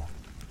trail.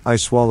 I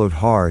swallowed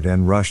hard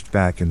and rushed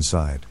back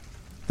inside.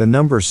 The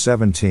number's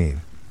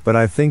 17, but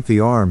I think the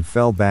arm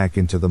fell back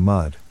into the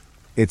mud.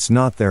 It's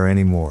not there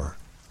anymore.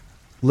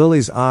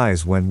 Lily's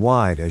eyes went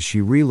wide as she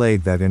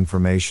relayed that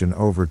information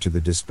over to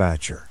the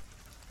dispatcher.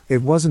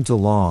 It wasn't too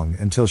long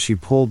until she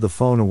pulled the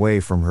phone away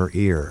from her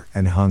ear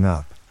and hung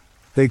up.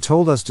 They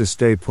told us to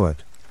stay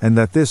put, and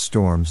that this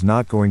storm's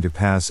not going to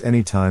pass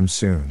anytime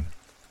soon.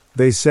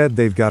 They said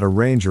they've got a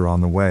ranger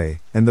on the way,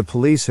 and the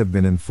police have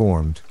been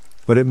informed,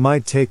 but it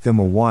might take them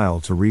a while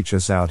to reach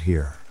us out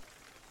here.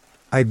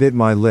 I bit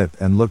my lip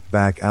and looked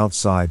back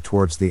outside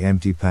towards the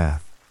empty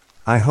path.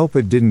 I hope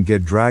it didn't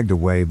get dragged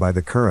away by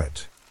the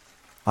current.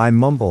 I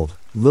mumbled.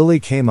 Lily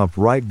came up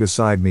right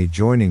beside me,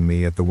 joining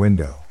me at the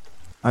window.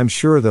 I'm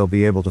sure they'll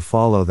be able to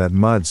follow that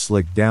mud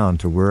slick down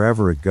to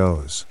wherever it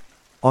goes.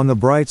 On the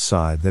bright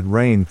side, that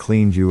rain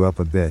cleaned you up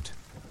a bit.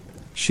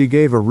 She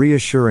gave a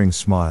reassuring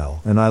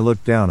smile, and I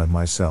looked down at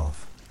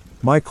myself.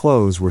 My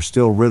clothes were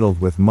still riddled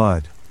with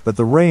mud, but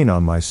the rain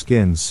on my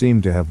skin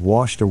seemed to have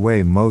washed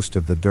away most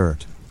of the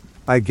dirt.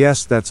 I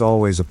guess that's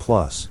always a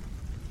plus,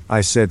 I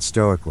said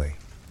stoically.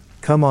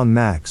 Come on,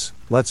 Max,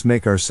 let's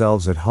make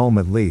ourselves at home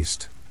at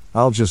least.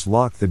 I'll just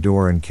lock the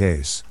door in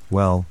case,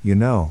 well, you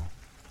know.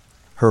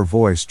 Her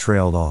voice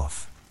trailed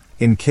off.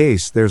 In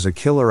case there's a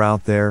killer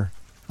out there,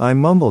 I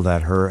mumbled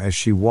at her as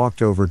she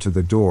walked over to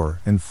the door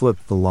and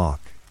flipped the lock.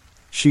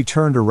 She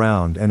turned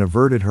around and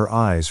averted her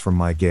eyes from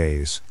my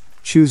gaze,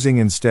 choosing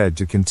instead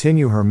to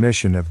continue her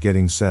mission of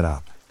getting set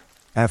up.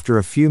 After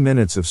a few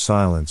minutes of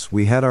silence,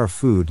 we had our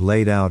food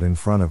laid out in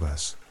front of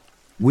us.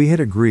 We had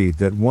agreed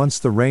that once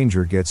the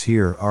ranger gets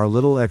here, our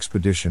little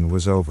expedition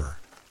was over.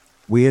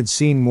 We had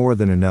seen more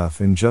than enough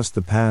in just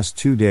the past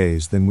 2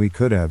 days than we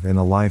could have in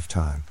a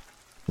lifetime.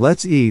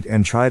 Let's eat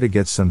and try to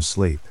get some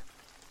sleep,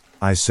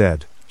 I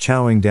said,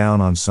 chowing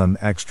down on some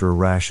extra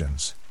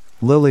rations.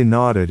 Lily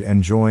nodded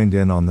and joined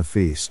in on the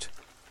feast.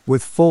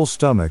 With full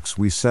stomachs,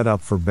 we set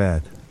up for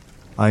bed.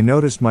 I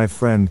noticed my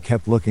friend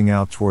kept looking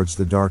out towards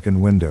the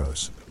darkened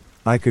windows.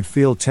 I could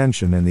feel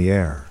tension in the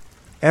air.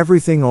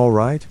 Everything all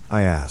right?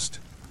 I asked.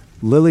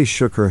 Lily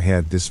shook her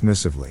head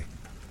dismissively.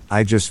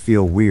 I just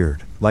feel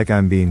weird, like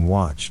I'm being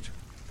watched.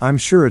 I'm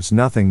sure it's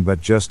nothing but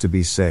just to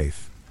be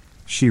safe.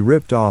 She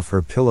ripped off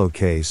her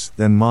pillowcase,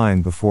 then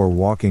mine, before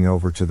walking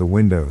over to the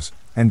windows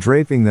and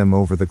draping them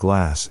over the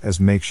glass as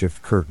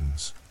makeshift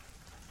curtains.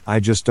 I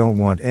just don't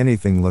want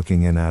anything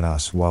looking in at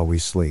us while we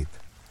sleep.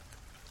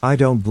 I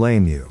don't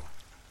blame you.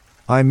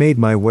 I made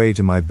my way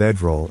to my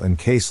bedroll and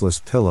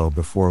caseless pillow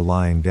before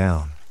lying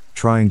down,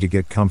 trying to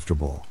get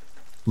comfortable.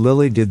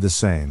 Lily did the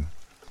same.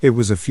 It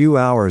was a few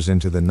hours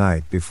into the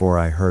night before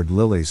I heard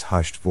Lily's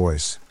hushed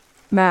voice.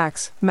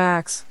 Max,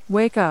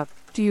 wake up,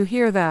 do you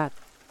hear that?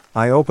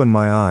 I opened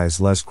my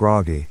eyes less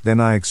groggy than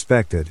I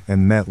expected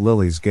and met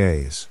Lily's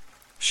gaze.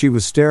 She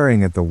was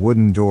staring at the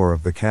wooden door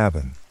of the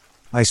cabin.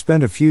 I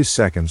spent a few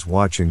seconds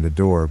watching the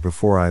door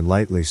before I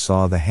lightly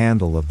saw the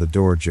handle of the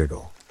door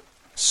jiggle.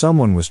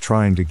 Someone was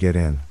trying to get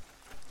in.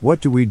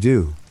 What do we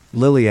do?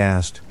 Lily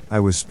asked. I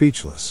was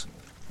speechless.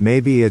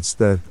 Maybe it's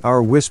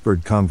our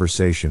whispered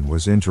conversation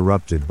was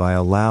interrupted by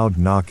a loud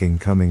knocking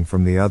coming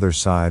from the other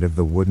side of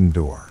the wooden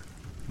door.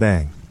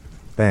 Bang,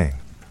 bang,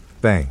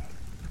 bang.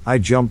 I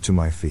jumped to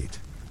my feet.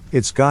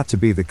 It's got to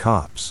be the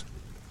cops.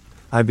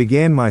 I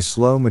began my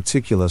slow,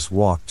 meticulous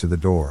walk to the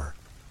door.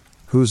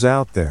 Who's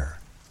out there?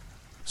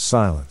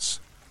 Silence.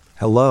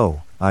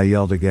 Hello, I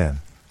yelled again.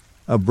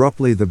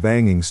 Abruptly the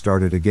banging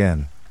started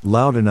again,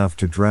 loud enough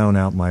to drown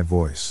out my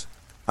voice.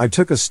 I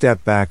took a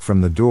step back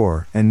from the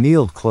door and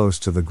kneeled close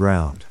to the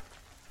ground.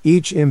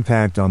 Each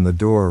impact on the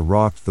door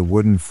rocked the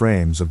wooden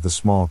frames of the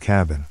small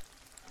cabin.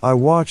 I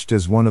watched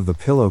as one of the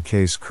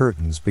pillowcase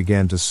curtains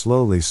began to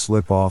slowly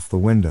slip off the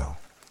window.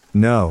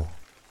 No,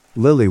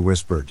 Lily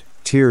whispered,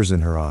 tears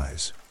in her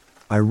eyes.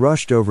 I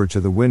rushed over to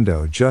the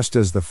window just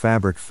as the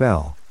fabric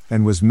fell,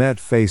 and was met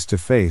face to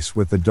face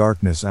with the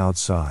darkness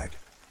outside.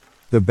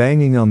 The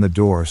banging on the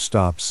door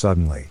stopped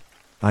suddenly.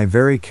 I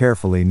very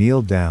carefully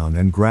kneeled down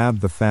and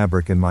grabbed the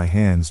fabric in my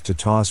hands to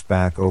toss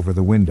back over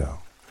the window.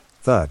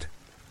 Thud.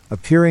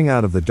 Appearing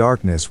out of the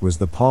darkness was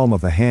the palm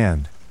of a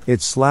hand. It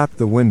slapped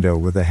the window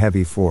with a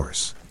heavy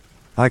force.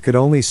 I could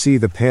only see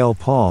the pale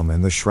palm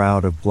and the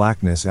shroud of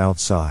blackness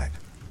outside.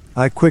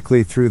 I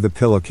quickly threw the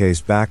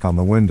pillowcase back on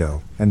the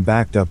window and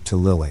backed up to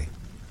Lily.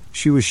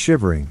 She was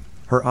shivering,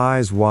 her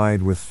eyes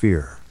wide with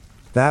fear.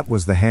 That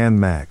was the hand,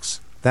 Max.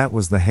 That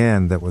was the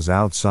hand that was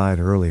outside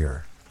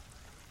earlier.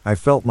 I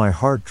felt my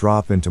heart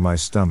drop into my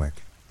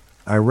stomach.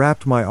 I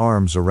wrapped my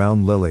arms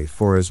around Lily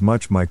for as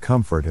much my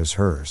comfort as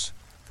hers.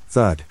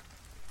 Thud.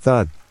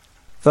 Thud.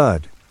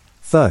 Thud.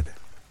 Thud.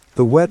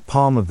 The wet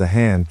palm of the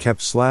hand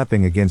kept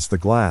slapping against the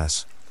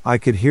glass. I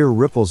could hear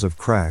ripples of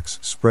cracks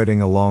spreading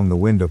along the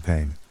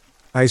windowpane.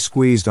 I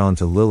squeezed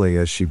onto Lily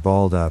as she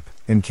balled up,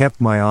 and kept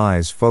my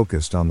eyes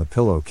focused on the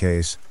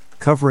pillowcase,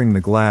 covering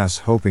the glass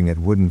hoping it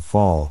wouldn't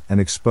fall and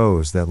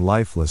expose that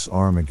lifeless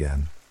arm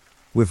again.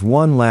 With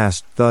one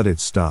last thud it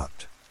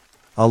stopped.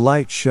 A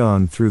light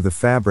shone through the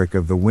fabric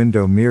of the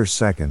window mere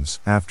seconds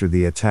after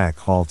the attack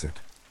halted.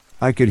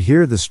 I could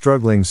hear the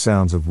struggling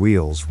sounds of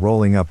wheels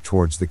rolling up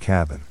towards the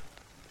cabin.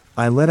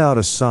 I let out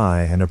a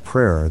sigh and a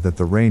prayer that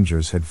the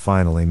Rangers had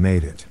finally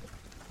made it.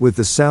 With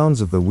the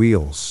sounds of the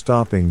wheels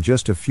stopping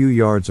just a few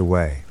yards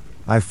away,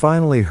 I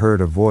finally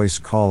heard a voice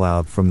call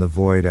out from the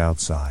void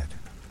outside.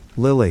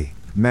 "Lily,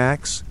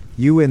 Max,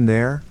 you in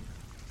there?"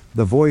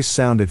 The voice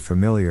sounded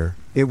familiar.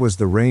 It was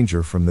the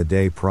Ranger from the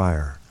day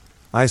prior.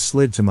 I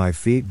slid to my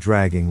feet,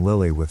 dragging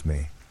Lily with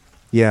me.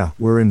 "Yeah,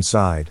 we're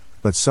inside,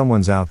 but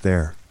someone's out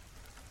there,"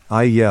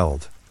 I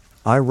yelled.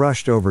 I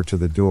rushed over to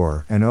the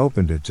door and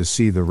opened it to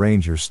see the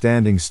Ranger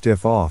standing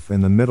stiff off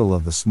in the middle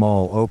of the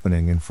small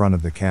opening in front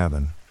of the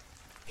cabin.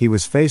 He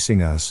was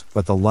facing us,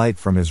 but the light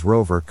from his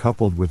rover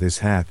coupled with his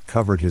hat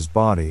covered his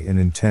body in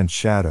intense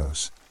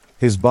shadows.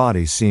 His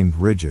body seemed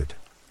rigid.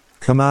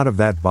 "Come out of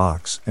that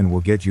box and we'll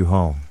get you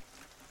home,"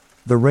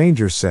 the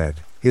Ranger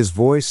said. His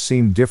voice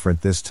seemed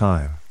different this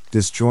time,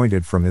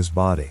 disjointed from his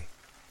body.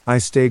 I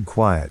stayed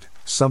quiet.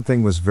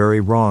 Something was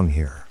very wrong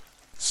here.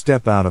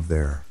 "Step out of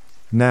there.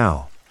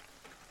 Now,"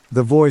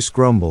 the voice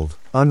grumbled,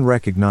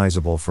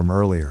 unrecognizable from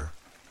earlier.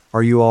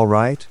 "Are you all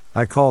right?"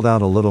 I called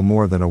out a little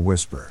more than a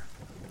whisper.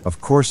 "Of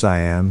course I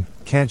am,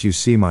 can't you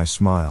see my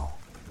smile?"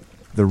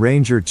 The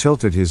Ranger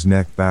tilted his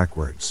neck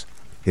backwards.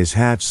 His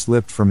hat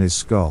slipped from his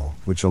skull,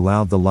 which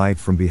allowed the light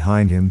from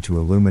behind him to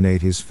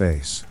illuminate his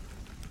face.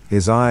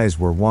 His eyes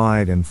were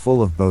wide and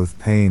full of both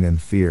pain and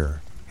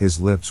fear. His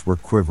lips were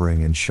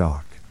quivering in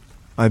shock.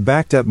 I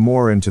backed up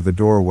more into the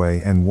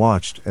doorway and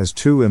watched as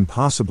two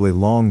impossibly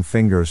long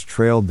fingers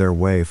trailed their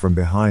way from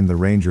behind the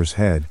Ranger's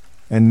head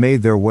and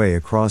made their way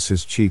across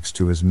his cheeks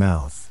to his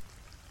mouth.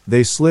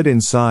 They slid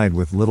inside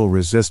with little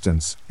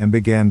resistance and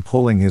began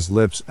pulling his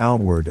lips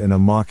outward in a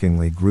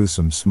mockingly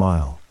gruesome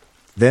smile.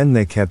 Then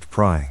they kept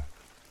prying.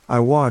 I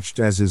watched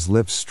as his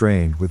lips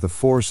strained with the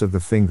force of the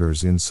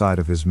fingers inside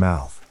of his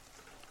mouth.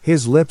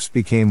 His lips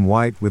became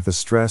white with the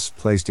stress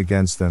placed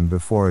against them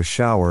before a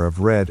shower of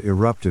red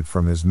erupted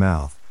from his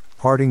mouth,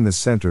 parting the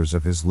centers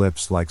of his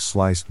lips like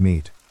sliced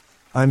meat.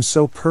 "I'm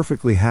so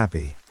perfectly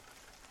happy,"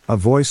 a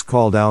voice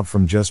called out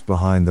from just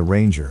behind the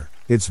Ranger,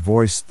 its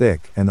voice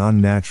thick and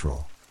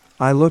unnatural.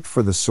 I looked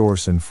for the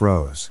source and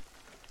froze.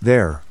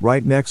 There,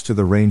 right next to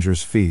the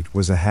Ranger's feet,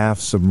 was a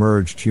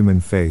half-submerged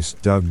human face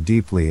dug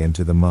deeply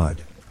into the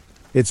mud.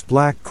 Its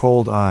black,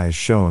 cold eyes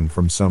shone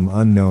from some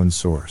unknown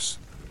source.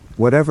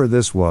 Whatever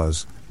this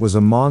was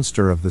a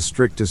monster of the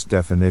strictest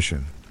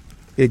definition.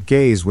 Its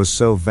gaze was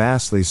so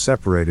vastly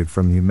separated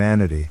from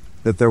humanity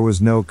that there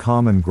was no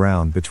common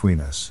ground between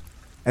us.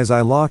 As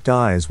I locked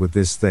eyes with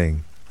this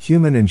thing,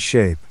 human in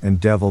shape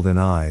and deviled in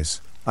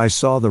eyes, I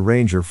saw the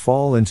Ranger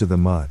fall into the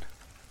mud.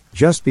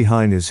 Just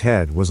behind his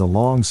head was a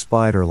long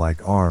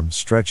spider-like arm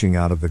stretching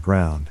out of the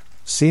ground,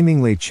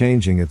 seemingly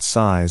changing its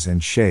size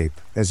and shape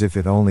as if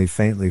it only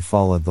faintly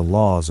followed the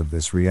laws of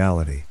this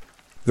reality.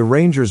 The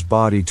Ranger's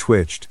body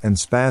twitched and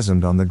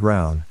spasmed on the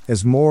ground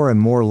as more and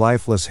more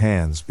lifeless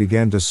hands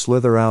began to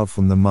slither out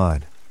from the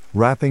mud,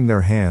 wrapping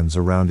their hands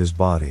around his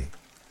body.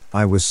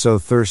 I was so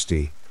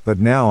thirsty, but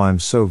now I'm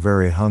so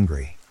very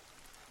hungry.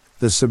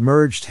 The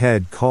submerged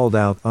head called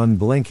out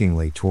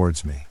unblinkingly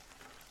towards me.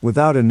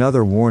 Without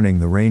another warning,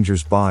 the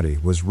Ranger's body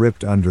was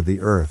ripped under the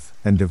earth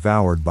and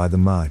devoured by the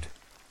mud.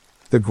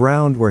 The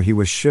ground where he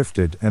was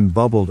shifted and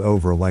bubbled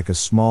over like a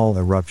small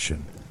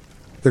eruption.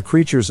 The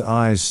creature's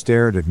eyes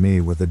stared at me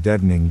with a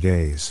deadening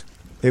gaze.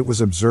 It was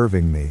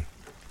observing me.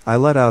 I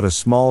let out a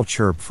small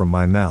chirp from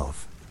my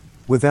mouth.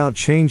 Without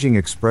changing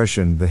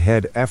expression, the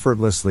head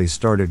effortlessly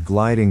started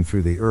gliding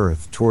through the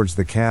earth towards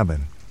the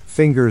cabin,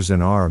 fingers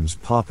and arms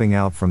popping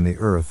out from the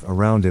earth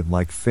around it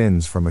like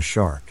fins from a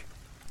shark.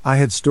 I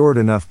had stored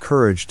enough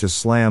courage to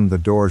slam the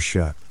door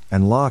shut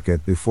and lock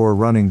it before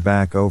running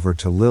back over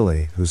to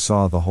Lily, who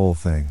saw the whole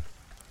thing.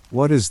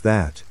 "What is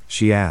that?"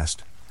 she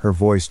asked, her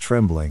voice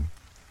trembling.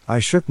 I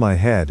shook my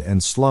head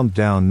and slumped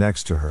down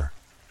next to her.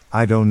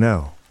 "I don't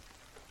know."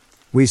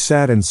 We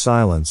sat in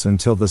silence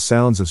until the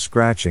sounds of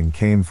scratching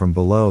came from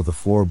below the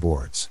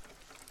floorboards.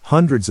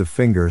 Hundreds of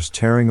fingers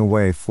tearing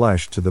away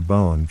flesh to the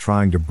bone,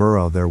 trying to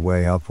burrow their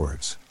way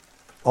upwards.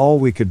 All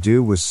we could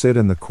do was sit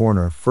in the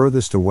corner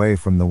furthest away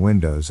from the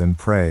windows and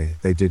pray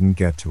they didn't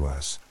get to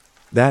us.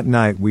 That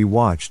night we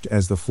watched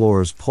as the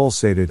floors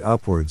pulsated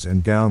upwards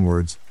and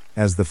downwards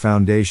as the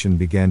foundation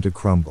began to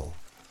crumble.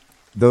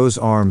 Those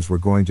arms were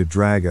going to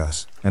drag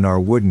us and our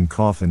wooden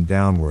coffin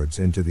downwards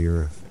into the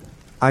earth.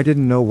 I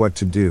didn't know what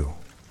to do.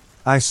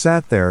 I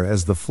sat there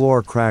as the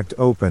floor cracked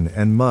open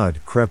and mud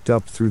crept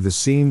up through the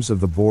seams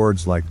of the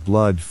boards like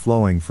blood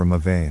flowing from a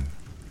vein.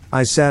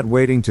 I sat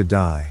waiting to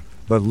die,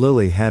 but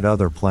Lily had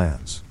other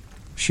plans.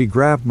 She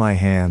grabbed my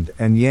hand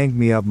and yanked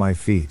me up my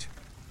feet.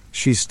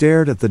 She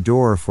stared at the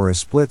door for a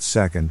split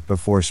second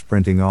before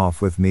sprinting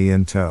off with me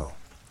in tow.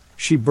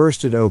 She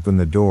bursted open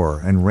the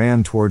door and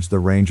ran towards the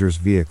ranger's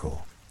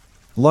vehicle.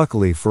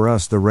 Luckily for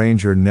us, the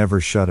ranger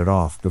never shut it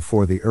off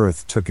before the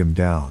earth took him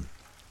down.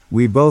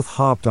 We both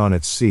hopped on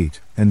its seat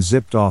and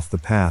zipped off the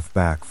path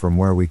back from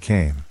where we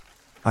came.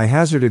 I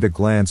hazarded a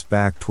glance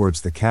back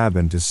towards the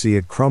cabin to see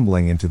it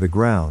crumbling into the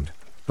ground,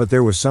 but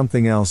there was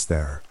something else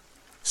there.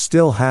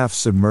 Still half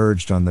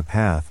submerged on the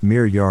path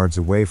mere yards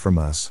away from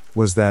us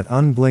was that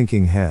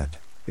unblinking head.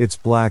 Its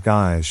black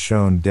eyes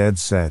shone dead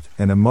set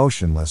and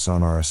emotionless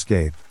on our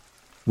escape.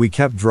 We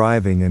kept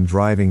driving and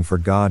driving for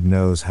God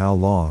knows how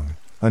long,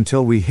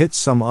 until we hit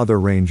some other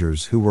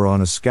rangers who were on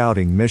a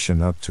scouting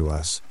mission up to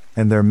us,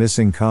 and their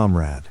missing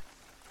comrade.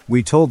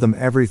 We told them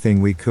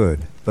everything we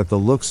could, but the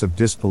looks of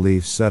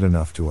disbelief said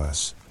enough to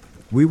us.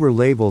 We were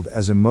labeled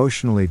as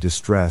emotionally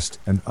distressed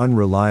and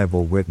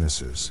unreliable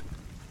witnesses.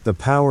 The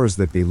powers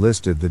that be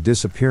listed the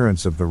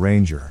disappearance of the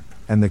ranger,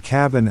 and the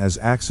cabin as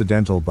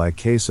accidental by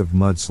case of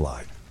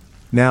mudslide.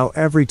 Now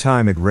every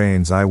time it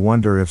rains I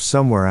wonder if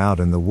somewhere out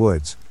in the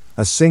woods,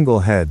 a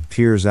single head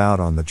peers out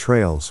on the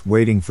trails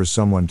waiting for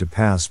someone to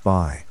pass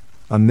by,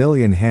 a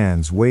million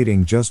hands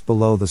waiting just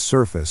below the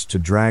surface to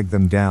drag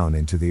them down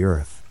into the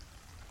earth.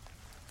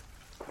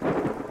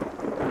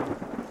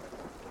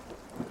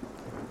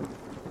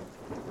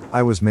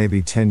 I was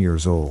maybe 10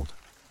 years old.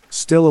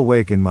 Still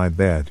awake in my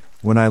bed,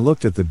 when I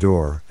looked at the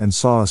door and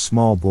saw a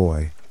small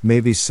boy,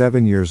 maybe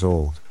 7 years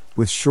old,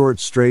 with short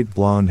straight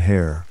blonde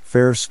hair,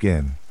 fair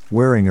skin,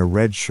 wearing a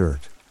red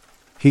shirt.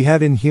 He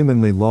had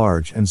inhumanly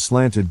large and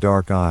slanted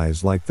dark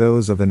eyes like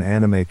those of an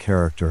anime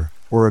character,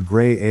 or a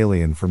gray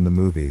alien from the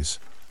movies,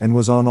 and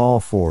was on all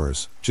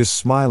fours, just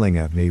smiling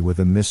at me with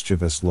a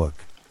mischievous look.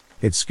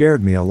 It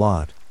scared me a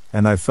lot,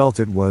 and I felt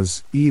it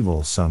was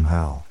evil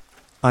somehow.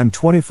 I'm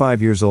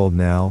 25 years old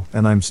now,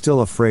 and I'm still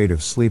afraid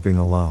of sleeping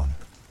alone.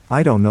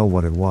 I don't know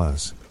what it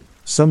was.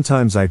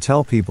 Sometimes I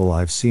tell people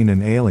I've seen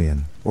an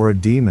alien, or a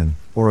demon,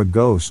 or a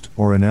ghost,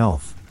 or an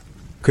elf.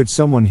 Could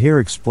someone here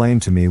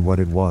explain to me what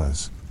it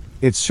was?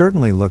 It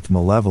certainly looked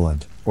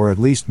malevolent, or at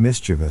least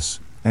mischievous,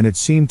 and it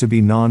seemed to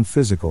be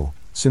non-physical,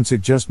 since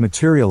it just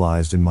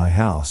materialized in my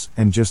house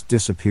and just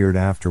disappeared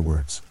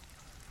afterwards.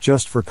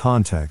 Just for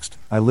context,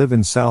 I live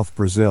in South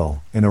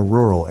Brazil, in a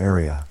rural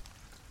area.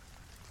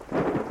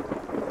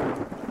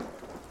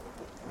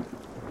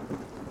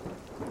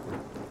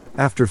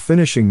 After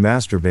finishing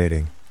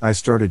masturbating, I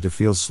started to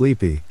feel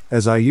sleepy,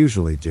 as I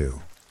usually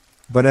do.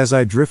 But as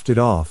I drifted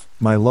off,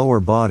 my lower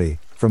body,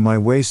 from my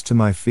waist to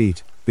my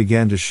feet,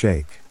 began to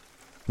shake.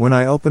 When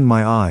I opened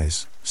my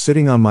eyes,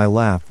 sitting on my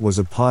lap was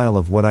a pile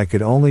of what I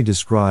could only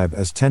describe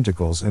as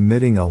tentacles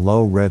emitting a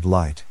low red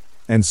light,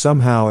 and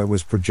somehow it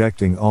was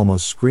projecting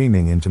almost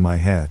screaming into my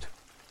head.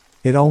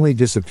 It only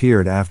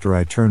disappeared after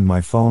I turned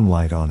my phone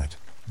light on it,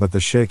 but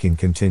the shaking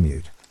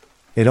continued.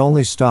 It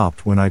only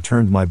stopped when I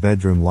turned my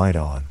bedroom light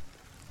on.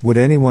 Would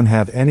anyone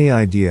have any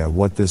idea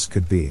what this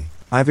could be?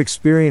 I've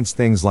experienced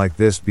things like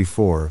this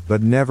before,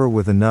 but never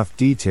with enough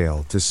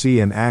detail to see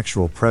an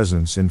actual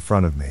presence in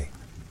front of me.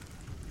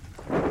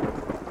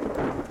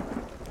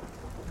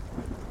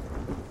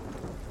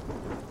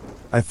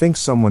 I think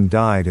someone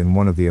died in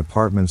one of the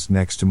apartments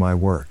next to my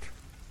work.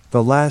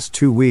 The last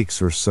 2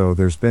 weeks or so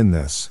there's been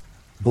this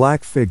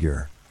black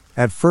figure.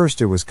 At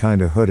first it was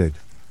kinda hooded,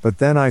 but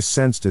then I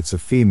sensed it's a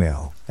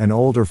female, an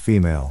older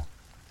female.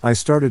 I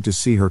started to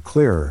see her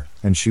clearer,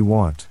 and she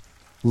won't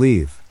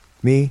leave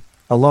me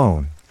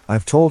alone.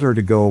 I've told her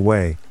to go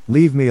away,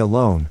 leave me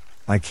alone,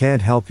 I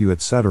can't help you,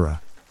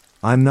 etc.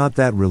 I'm not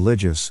that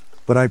religious,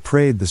 but I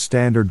prayed the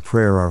standard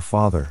prayer, Our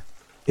Father.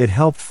 It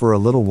helped for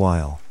a little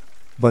while.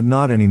 But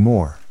not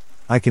anymore.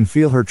 I can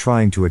feel her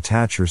trying to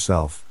attach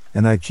herself,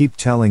 and I keep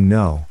telling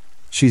no.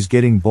 She's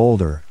getting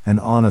bolder, and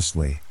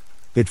honestly,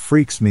 it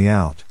freaks me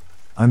out.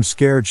 I'm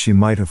scared she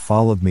might have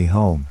followed me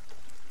home.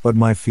 But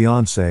my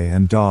fiance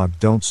and dog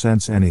don't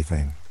sense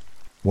anything.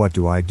 What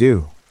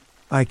do?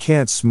 I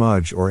can't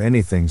smudge or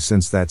anything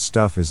since that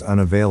stuff is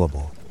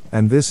unavailable,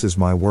 and this is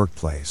my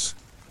workplace.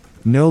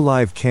 No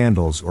live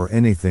candles or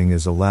anything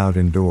is allowed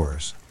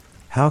indoors.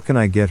 How can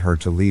I get her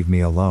to leave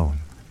me alone?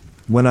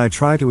 When I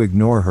try to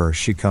ignore her,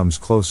 she comes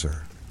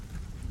closer.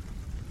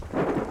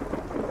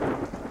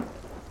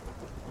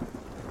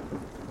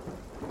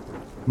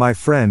 My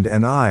friend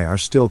and I are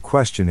still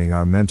questioning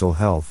our mental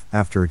health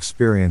after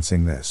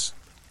experiencing this.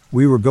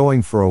 We were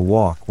going for a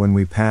walk when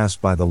we passed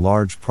by the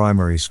large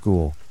primary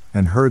school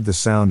and heard the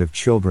sound of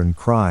children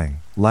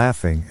crying,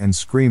 laughing, and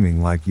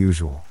screaming like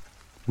usual.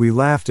 We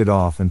laughed it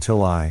off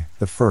until I,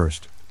 the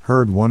first,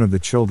 heard one of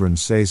the children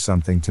say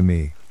something to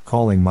me,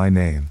 calling my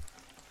name.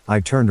 I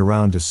turned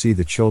around to see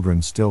the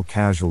children still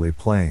casually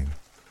playing.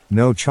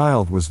 No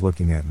child was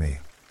looking at me.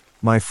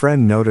 My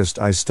friend noticed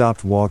I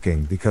stopped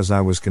walking because I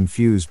was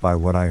confused by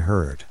what I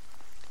heard.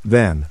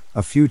 Then,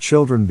 a few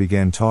children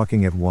began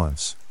talking at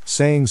once,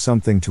 saying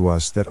something to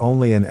us that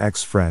only an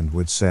ex-friend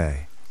would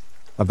say.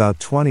 About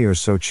 20 or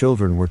so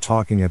children were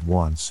talking at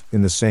once,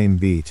 in the same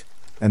beat,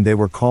 and they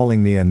were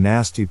calling me a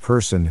nasty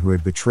person who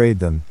had betrayed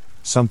them,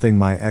 something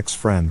my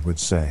ex-friend would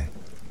say.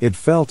 It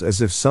felt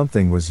as if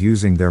something was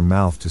using their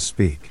mouth to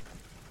speak.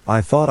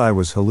 I thought I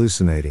was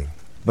hallucinating,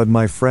 but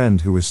my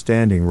friend who was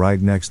standing right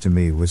next to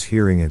me was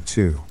hearing it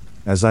too,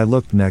 as I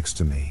looked next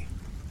to me.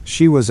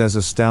 She was as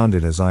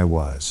astounded as I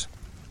was.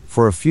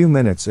 For a few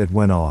minutes it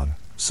went on,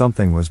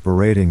 something was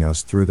berating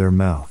us through their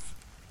mouth.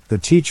 The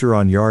teacher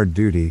on yard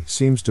duty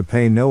seems to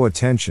pay no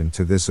attention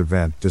to this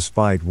event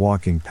despite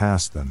walking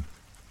past them.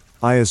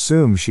 I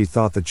assume she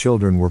thought the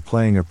children were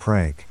playing a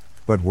prank,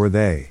 but were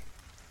they?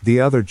 The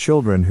other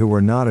children who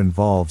were not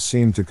involved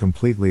seemed to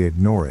completely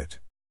ignore it.